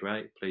like, okay,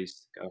 great,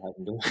 please go ahead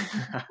and do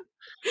it.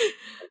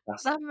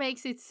 That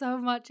makes it so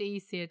much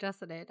easier,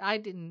 doesn't it?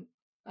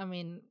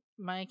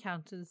 My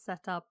accountant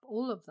set up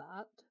all of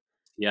that.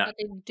 Yeah. I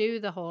didn't do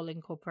the whole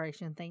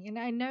incorporation thing. And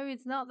I know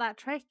it's not that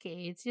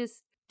tricky. It's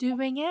just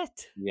doing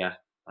it. Yeah.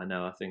 I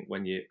know. I think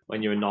when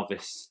you're a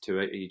novice to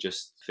it, you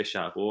just fish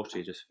out of water.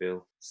 You just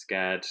feel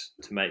scared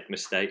to make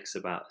mistakes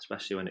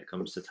especially when it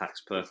comes to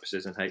tax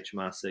purposes and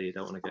HMRC. You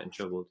don't want to get in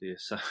trouble, do you?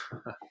 So.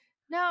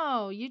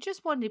 No, you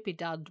just want it to be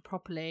done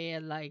properly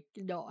and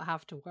not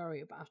have to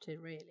worry about it,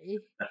 really.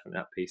 Definitely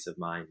that peace of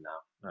mind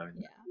now, knowing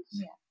that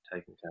he's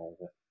taking care of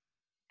it.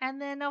 And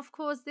then, of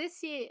course,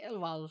 this year,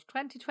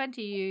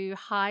 2020, you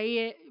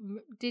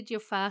did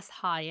your first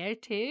hire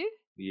too.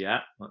 Yeah,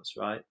 that's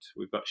right.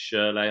 We've got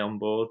Shirley on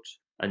board,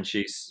 and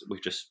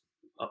we've just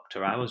upped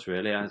her hours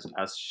really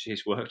as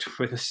she's worked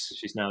with us.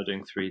 She's now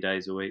doing 3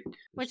 days a week,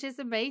 which is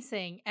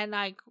amazing. And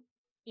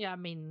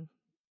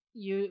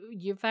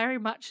you very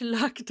much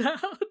lucked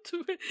out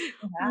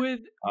Yeah. with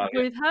Oh,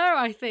 with her,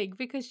 I think,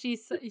 because she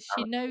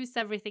knows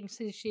everything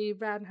since she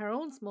ran her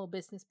own small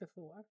business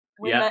before.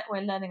 yeah.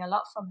 We're learning a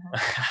lot from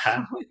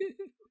her.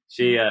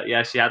 She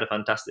she had a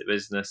fantastic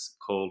business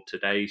called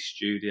Today's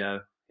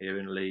Studio here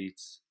in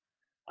Leeds,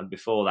 and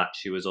before that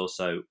she was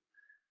also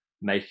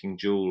making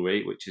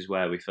jewellery, which is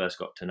where we first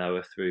got to know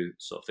her through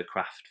sort of the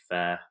craft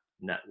fair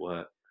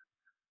network.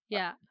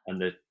 Yeah, And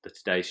the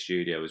Today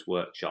Studio was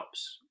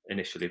workshops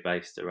initially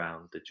based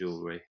around the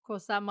jewellery. of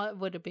course that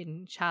would have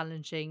been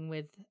challenging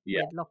with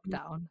Yeah,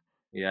 lockdown.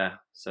 yeah.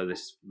 So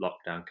this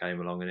lockdown came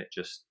along and it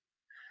just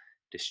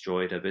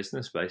destroyed her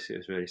business. Basically, it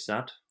was really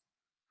sad.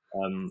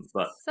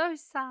 But So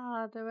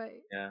sad.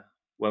 Right? yeah,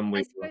 when I we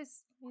were,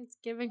 suppose it's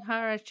giving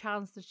her a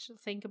chance to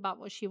think about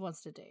what she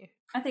wants to do.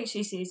 I think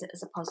she sees it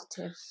as a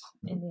positive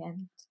in the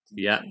end.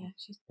 yeah,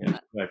 She's she's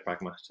very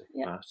pragmatic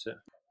about it.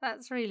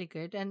 That's really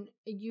good. And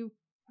you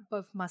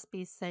both must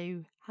be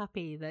so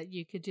happy that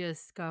you could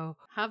just go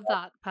have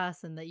that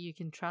person that you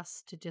can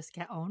trust to just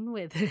get on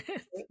with it.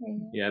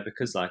 Yeah,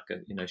 because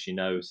she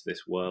knows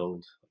this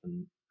world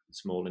and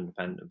small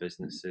independent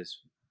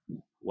businesses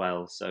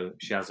well, so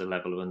she has a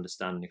level of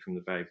understanding from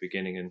the very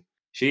beginning. And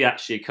she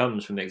actually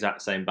comes from the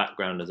exact same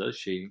background as us.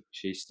 She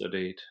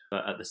studied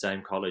at the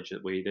same college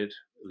that we did,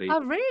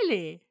 Oh,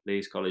 really?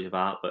 Leeds College of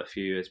Art, but a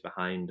few years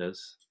behind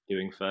us,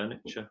 doing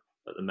furniture.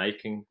 But the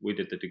making, we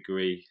did the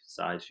degree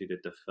side. She did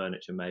the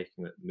furniture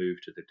making that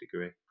moved to the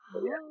degree.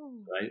 But yeah, Oh,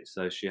 right.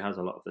 So she has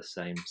a lot of the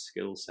same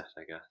skill set,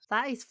 I guess.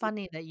 that is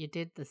funny that you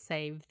did the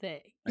same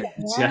thing.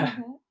 Yeah,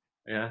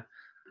 yeah,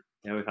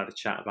 yeah. We've had a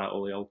chat about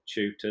all the old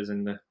tutors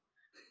and the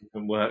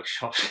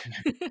workshops.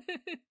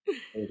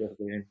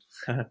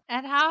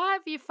 And how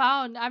have you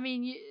found? I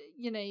mean,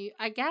 you know,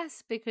 I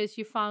guess because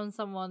you found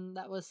someone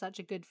that was such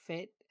a good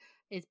fit,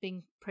 it's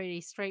been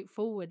pretty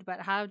straightforward.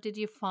 But how did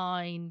you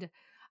find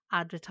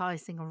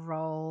advertising a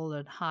role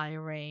and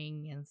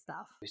hiring and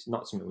stuff? It's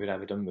not something we'd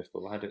ever done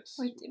before, had it?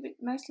 We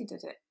mostly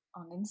did it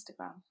on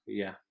Instagram.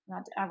 Yeah.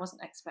 And I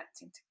wasn't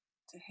expecting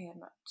to hear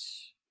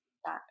much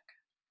back,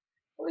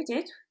 but we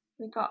did.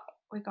 We got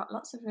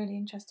lots of really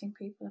interesting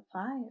people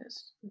apply.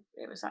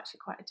 It was actually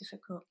quite a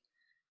difficult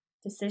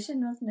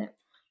decision, wasn't it?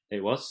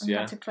 It was, and we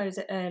yeah. had to close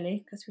it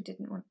early because we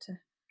didn't want to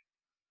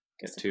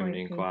get too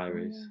many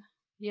inquiries. People,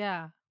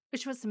 yeah,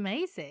 which was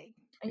amazing.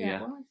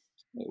 Yeah,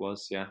 it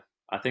was. Yeah.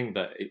 I think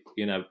that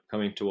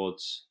coming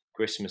towards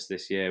Christmas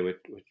this year,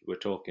 we're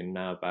talking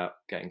now about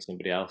getting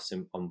somebody else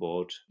on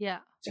board. Yeah,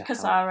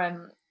 because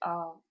our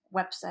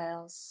web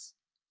sales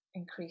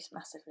increased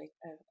massively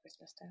over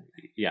Christmas, don't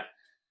they? Yeah,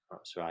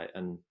 that's right.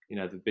 And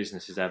the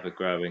business is ever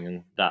growing,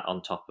 and that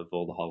on top of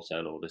all the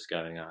wholesale orders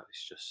going out,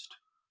 it's just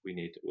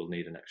we'll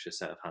need an extra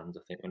set of hands, I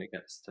think, when it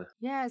gets to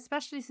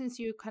especially since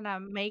you kind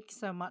of make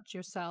so much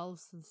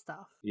yourselves and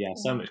stuff. Yeah,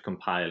 so much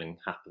compiling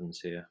happens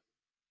here.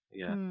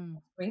 Yeah.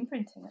 Screen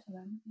printing at the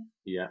moment.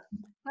 Yeah.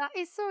 That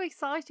is so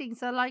exciting.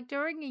 So like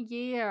during a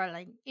year,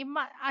 like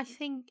I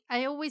think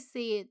I always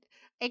see it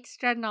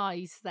extra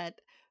nice that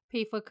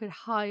people could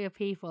hire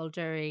people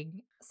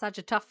during such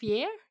a tough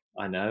year.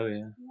 I know,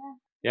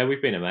 yeah.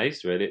 We've been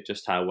amazed really at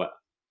just how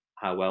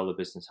well the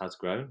business has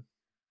grown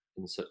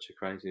in such a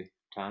crazy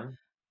time.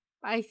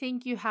 I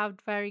think you have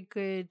very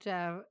good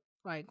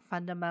like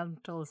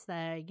fundamentals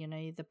there. You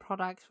know, the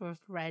products were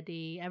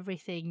ready,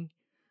 everything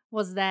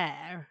was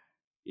there.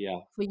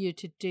 Yeah. For you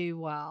to do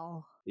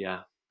well.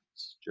 Yeah.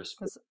 It's just,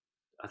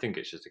 I think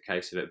it's just a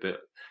case of it, but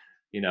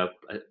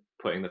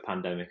putting the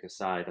pandemic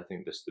aside, I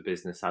think the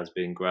business has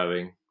been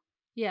growing.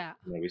 Yeah.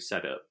 We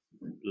set it up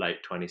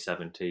late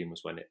 2017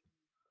 was when it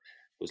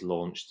was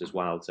launched as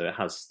well, so it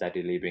has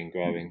steadily been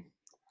growing,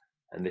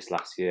 and this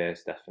last year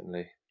has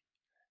definitely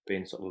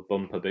been sort of a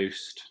bumper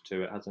boost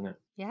to it, hasn't it?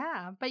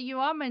 Yeah, but you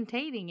are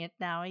maintaining it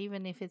now,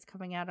 even if it's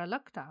coming out of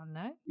lockdown,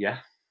 no? Yeah,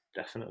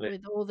 definitely.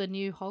 With all the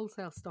new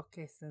wholesale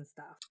stockists and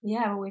stuff.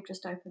 Yeah, well, we've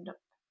just opened up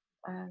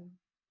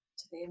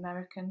to the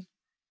American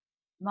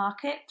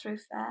market through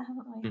Fair,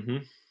 haven't we?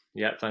 Mm-hmm.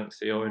 Yeah, thanks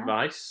for your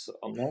advice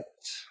on that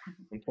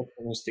and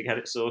pushing us to get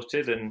it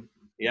sorted. And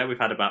yeah, we've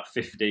had about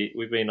 50.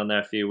 We've been on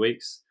there a few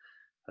weeks.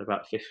 Had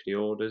about 50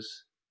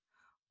 orders,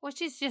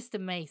 which is just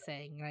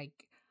amazing.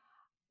 Like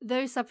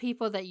those are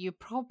people that you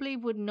probably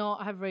would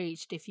not have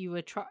reached if you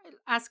were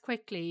as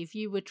quickly if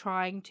you were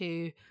trying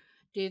to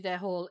do their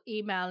whole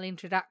email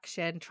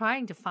introduction,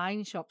 trying to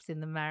find shops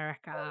in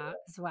America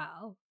as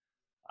well.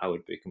 I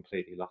would be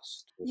completely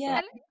lost.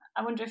 Yeah,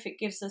 I wonder if it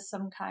gives us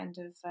some kind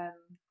of I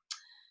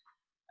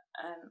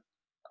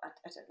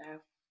don't know.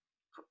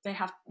 They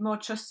have more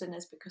trust in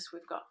us because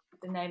we've got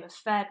the name of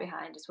Fair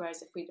behind us,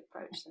 whereas if we'd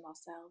approached them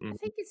ourselves, I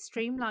think it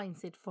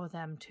streamlines it for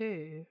them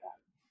too.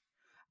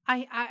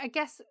 I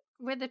guess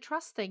with the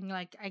trust thing,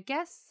 like I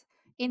guess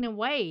in a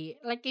way,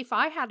 like if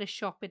I had a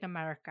shop in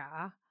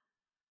America,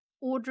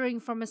 ordering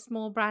from a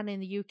small brand in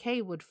the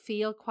UK would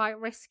feel quite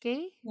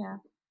risky.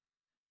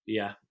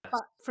 Yeah.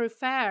 But through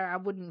Fair, I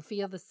wouldn't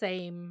feel the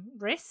same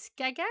risk,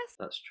 I guess.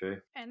 That's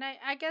true. And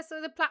I guess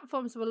the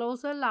platforms will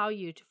also allow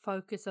you to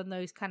focus on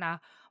those kind of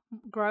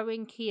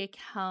growing key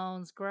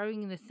accounts,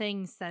 growing the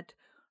things that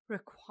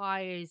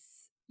requires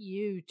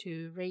you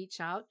to reach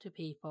out to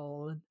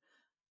people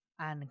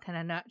and kind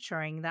of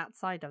nurturing that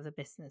side of the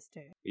business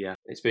too. Yeah,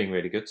 it's been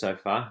really good so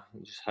far. I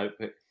just hope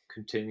it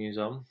continues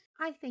on.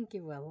 I think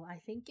it will. I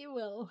think it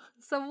will.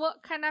 So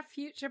what kind of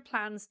future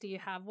plans do you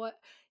have? What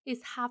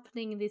is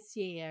happening this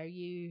year?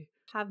 You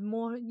have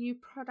more new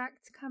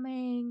products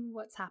coming?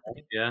 What's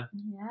happening? Yeah.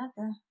 Yeah,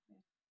 they're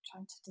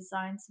trying to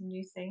design some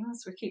new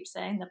things. We keep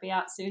saying they'll be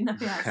out soon,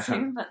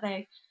 but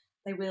they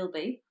will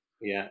be.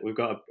 Yeah, we've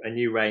got a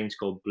new range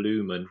called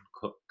Blumen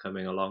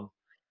coming along,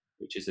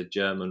 which is a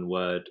German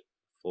word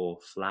for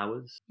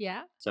flowers.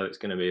 Yeah. So it's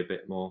going to be a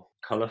bit more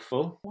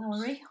colourful.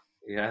 Flowery.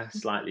 Yeah,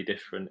 slightly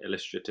different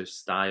illustrative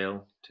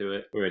style to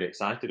it. We're really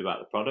excited about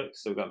the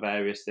products. So we've got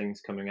various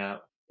things coming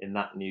out in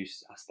that new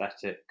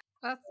aesthetic.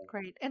 That's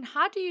great. And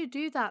how do you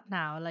do that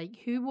now? Like,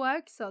 who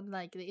works on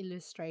like the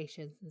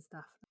illustrations and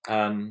stuff?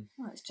 Well,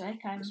 it's Jake.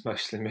 It's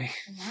mostly me.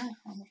 Yeah,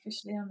 I'm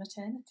officially on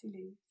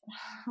maternity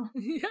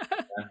leave. Yeah.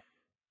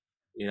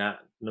 Yeah,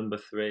 number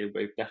 3,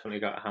 we've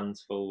definitely got our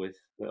hands full with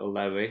little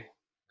Loey.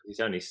 He's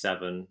only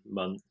 7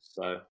 months,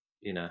 so,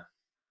 you know,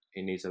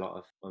 he needs a lot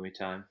of mummy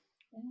time.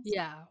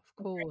 Yeah,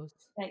 of course.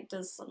 Jake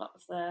does a lot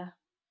of the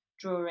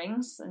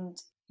drawings and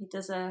he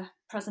does a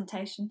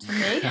presentation to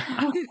me.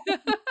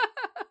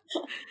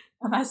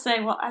 And I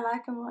say what I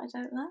like and what I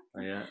don't like.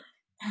 Oh, yeah,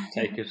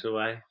 take it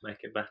away, make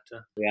it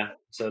better. Yeah,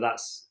 so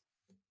that's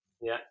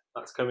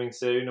coming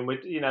soon.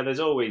 And there's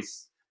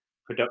always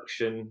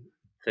production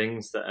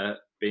things that are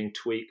being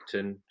tweaked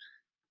and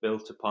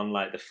built upon,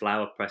 like the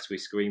flower press. We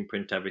screen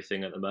print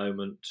everything at the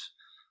moment.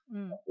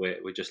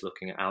 We're just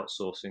looking at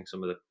outsourcing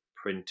some of the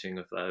printing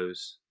of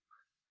those,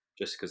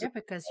 just because. Yeah,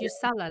 because you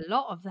sell a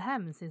lot of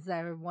them since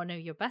they're one of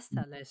your best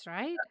sellers,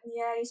 right?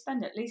 Yeah, you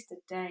spend at least a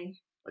day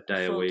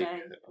a week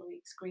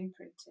screen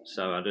printing.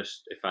 So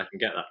if I can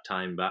get that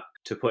time back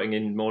to putting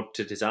in more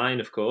to design,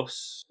 of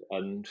course,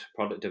 and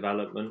product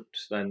development,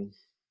 then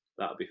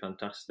that would be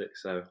fantastic.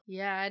 So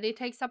yeah, and it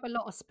takes up a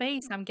lot of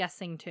space, I'm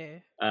guessing too.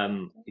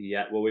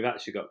 Yeah, well, we've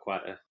actually got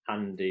quite a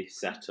handy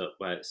setup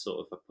where it's sort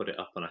of I put it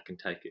up and I can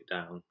take it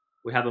down.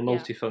 We have a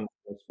multifunctional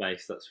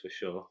space, that's for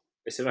sure.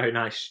 It's a very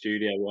nice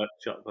studio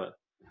workshop, but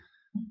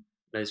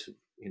there's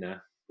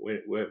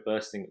we're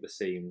bursting at the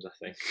seams, I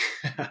think,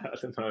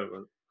 at the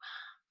moment.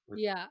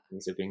 Yeah,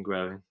 things have been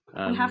growing.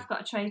 We have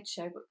got a trade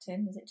show booked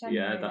in. Is it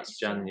January? Yeah, that's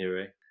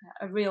January.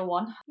 A real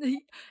one.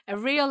 a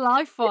real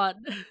life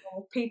one.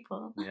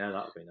 People. Yeah,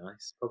 that would be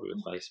nice. Probably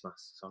with face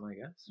masks on, I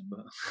guess.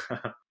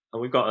 But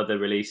and we've got other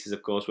releases,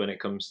 of course, when it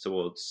comes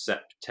towards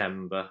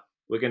September.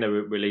 We're going to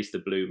release the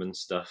Blumen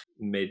stuff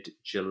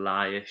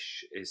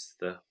mid-July-ish is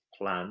the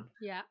plan.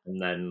 Yeah.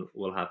 And then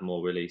we'll have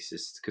more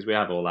releases because we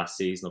have all our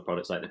seasonal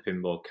products like the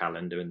pinboard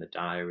calendar and the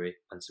diary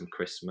and some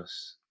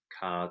Christmas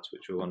cards,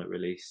 which we want to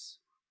release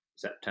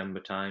September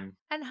time.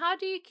 And how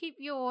do you keep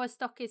your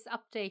stockists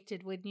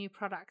updated with new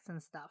products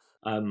and stuff?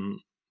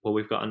 Well,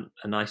 we've got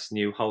a nice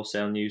new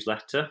wholesale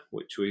newsletter,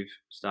 which we've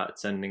started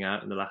sending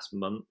out in the last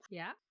month.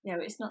 Yeah. Yeah,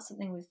 it's not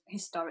something we've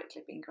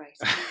historically been great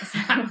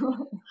at.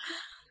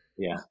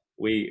 Yeah.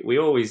 We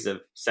always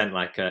have sent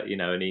like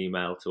an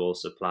email to all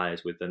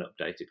suppliers with an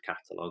updated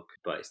catalogue,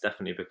 but it's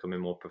definitely becoming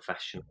more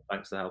professional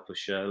thanks to the help of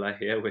Shirley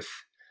here with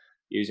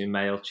using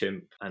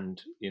MailChimp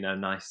and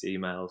nice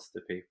emails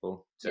to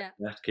people to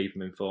keep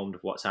them informed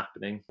of what's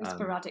happening. We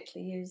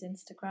sporadically use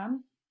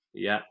Instagram.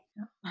 Yeah.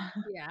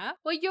 Yeah.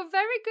 Well, you're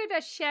very good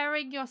at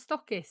sharing your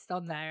stockist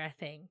on there, I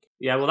think.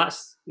 Yeah, well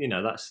that's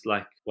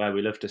like where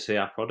we love to see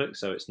our products,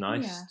 so it's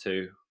nice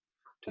to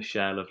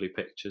share lovely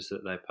pictures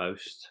that they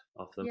post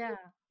of them. Yeah.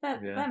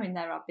 I mean,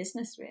 they're our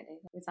business, really.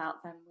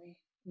 Without them, we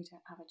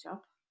don't have a job.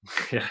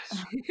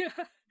 Yes.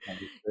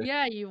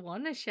 Yeah, you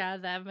want to share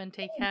them and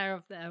take care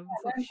of them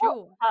for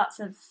sure. Parts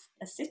of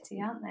a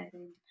city, aren't they? The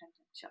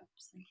independent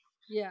shops.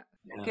 Yeah.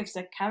 It gives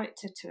a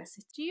character to a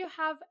city. Do you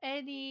have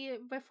any,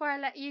 before I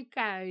let you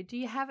go, do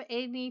you have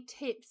any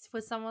tips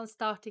for someone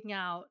starting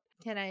out,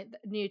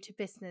 new to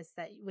business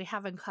that we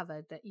haven't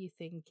covered that you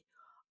think,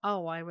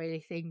 oh, I really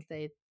think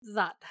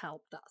that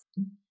helped us?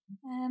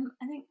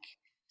 I think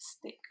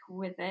stick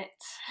with it.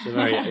 So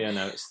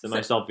it's the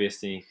most obvious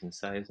thing you can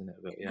say, isn't it?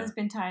 But yeah, there's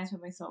been times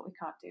when we thought we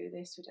can't do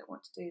this, we don't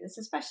want to do this,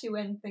 especially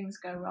when things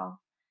go wrong.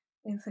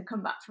 Things can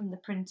come back from the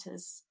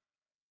printers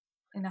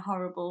in a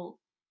horrible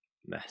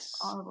mess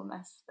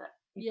that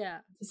you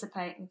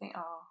anticipate and you think,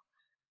 oh,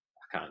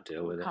 I can't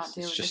deal with this.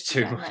 It's just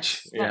too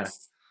much.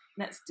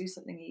 Let's do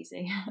something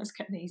easy. Let's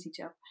get an easy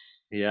job.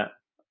 Yeah.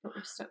 But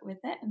we've stuck with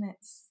it and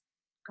it's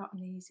gotten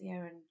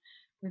easier and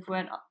we've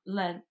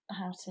learned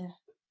how to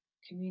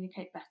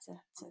communicate better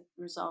to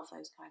resolve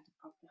those kind of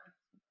problems.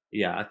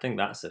 Yeah, I think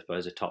that's, I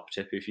suppose, a top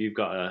tip. If you've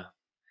got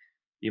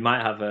you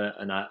might have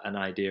an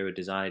idea or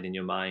design in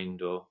your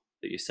mind or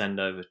that you send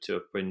over to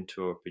a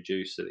printer or a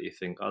producer that you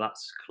think, oh,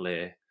 that's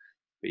clear,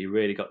 but you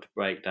really got to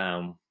break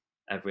down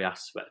every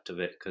aspect of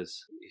it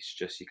because it's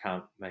just, you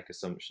can't make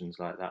assumptions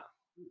like that.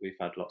 we've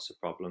had lots of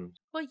problems.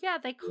 Well, yeah,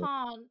 they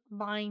can't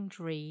mind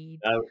read.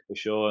 Oh, for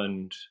sure,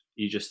 and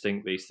you just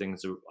think these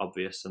things are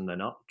obvious and they're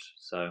not.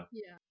 So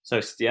Yeah.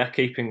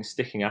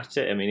 sticking at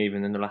it. I mean,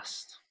 even in the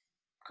last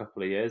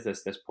couple of years,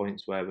 there's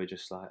points where we're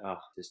just like, oh,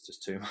 this is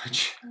just too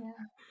much. Yeah.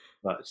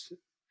 But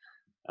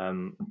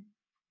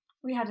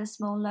we had a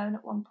small loan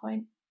at one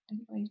point,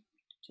 didn't we?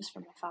 Just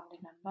from a family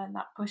member, and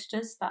that pushed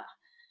us. That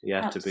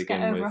helped us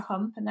get over a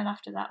hump, and then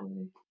after that,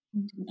 we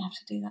didn't have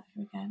to do that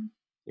ever again.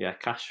 Yeah,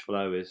 cash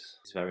flow is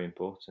very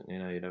important. You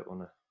know, you don't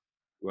want to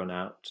run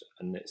out,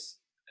 and it's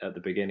at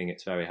the beginning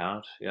it's very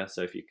hard. Yeah,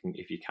 so if you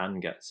can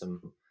get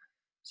some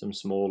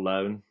small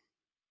loan,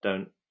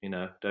 don't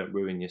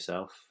ruin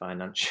yourself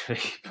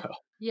financially, but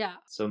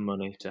some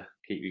money to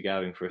keep you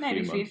going for a few months.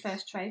 Maybe for your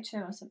first trade show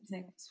or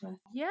something, it's worth.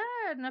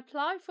 Yeah, and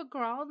apply for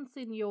grants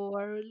in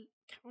your,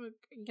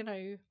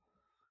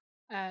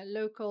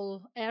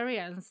 local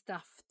area and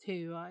stuff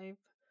too.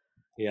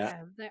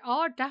 There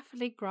are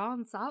definitely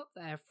grants out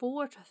there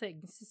for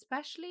things,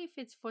 especially if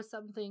it's for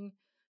something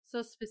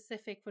so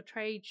specific for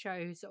trade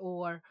shows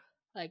or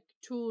like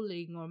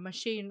tooling or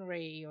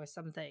machinery or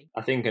something.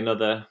 I think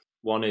another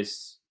one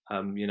is,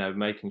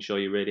 making sure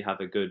you really have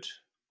a good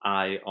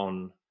eye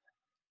on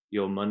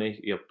your money,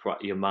 your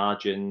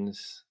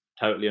margins,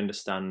 totally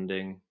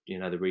understanding,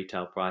 the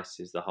retail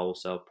prices, the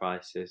wholesale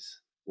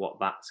prices, what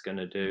that's going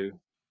to do,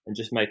 and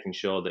just making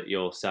sure that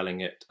you're selling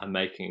it and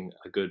making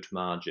a good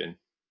margin.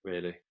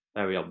 Really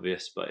very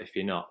obvious, but if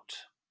you're not,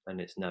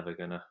 then it's never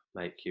going to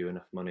make you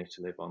enough money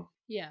to live on.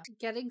 Yeah,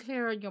 getting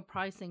clear on your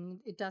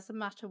pricing. It doesn't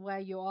matter where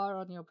you are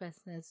on your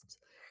business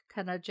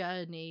kind of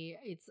journey.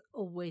 It's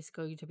always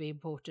going to be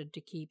important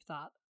to keep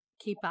at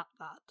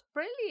that.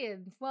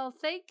 Brilliant. Well,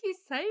 thank you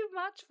so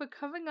much for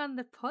coming on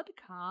the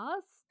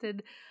podcast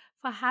and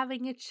for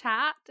having a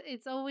chat.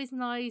 It's always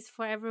nice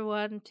for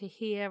everyone to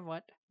hear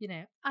what,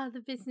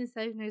 other business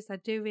owners are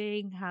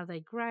doing, how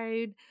they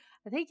grown.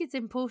 I think it's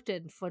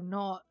important for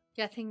not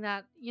getting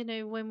that,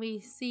 when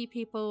we see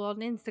people on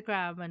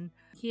Instagram and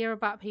hear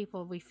about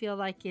people, we feel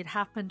like it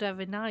happened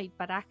overnight,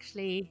 but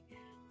actually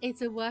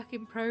it's a work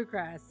in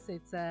progress.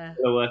 It's a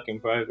work in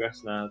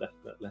progress now,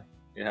 definitely.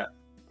 Yeah.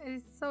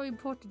 It's so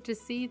important to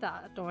see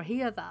that or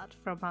hear that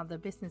from other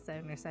business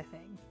owners, I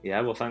think.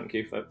 Yeah, well, thank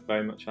you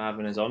very much for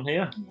having us on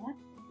here. Yeah,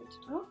 good to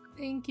talk.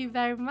 Thank you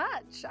very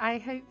much. I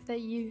hope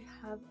that you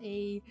have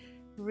a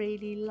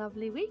really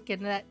lovely week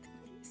and that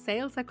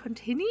sales are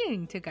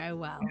continuing to go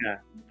well. Yeah,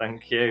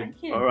 thank you.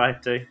 All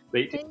righty.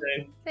 Speak to you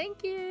soon.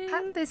 Thank you.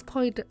 At this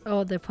point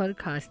of the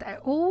podcast, I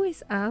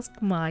always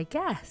ask my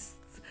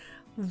guests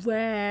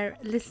where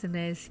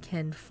listeners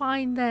can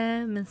find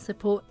them and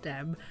support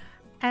them.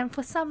 And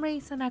for some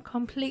reason, I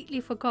completely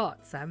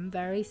forgot. So I'm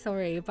very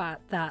sorry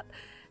about that,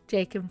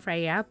 Jake and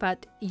Freya.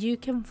 But you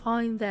can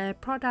find their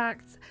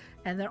products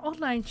and their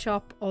online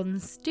shop on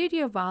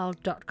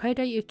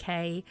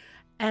studiowald.co.uk.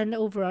 And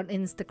over on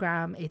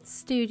Instagram,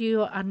 it's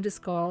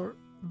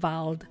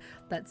studio_Wald.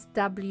 That's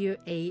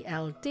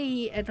WALD.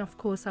 And of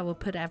course, I will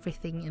put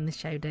everything in the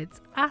show notes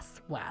as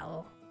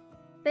well.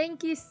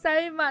 Thank you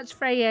so much,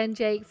 Freya and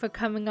Jake, for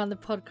coming on the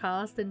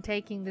podcast and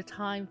taking the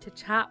time to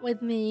chat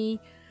with me.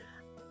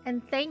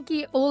 And thank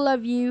you all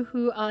of you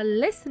who are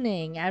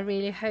listening. I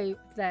really hope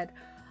that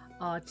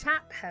our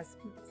chat has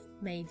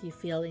made you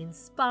feel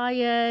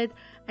inspired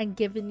and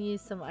given you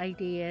some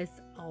ideas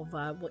of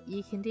what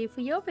you can do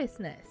for your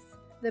business.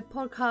 The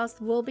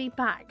podcast will be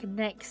back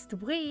next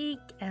week,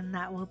 and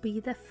that will be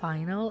the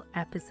final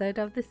episode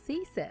of the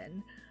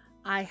season.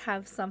 I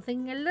have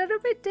something a little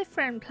bit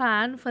different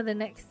planned for the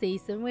next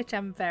season, which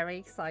I'm very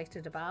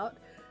excited about.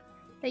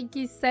 Thank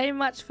you so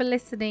much for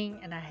listening,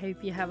 and I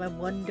hope you have a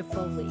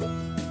wonderful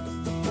week.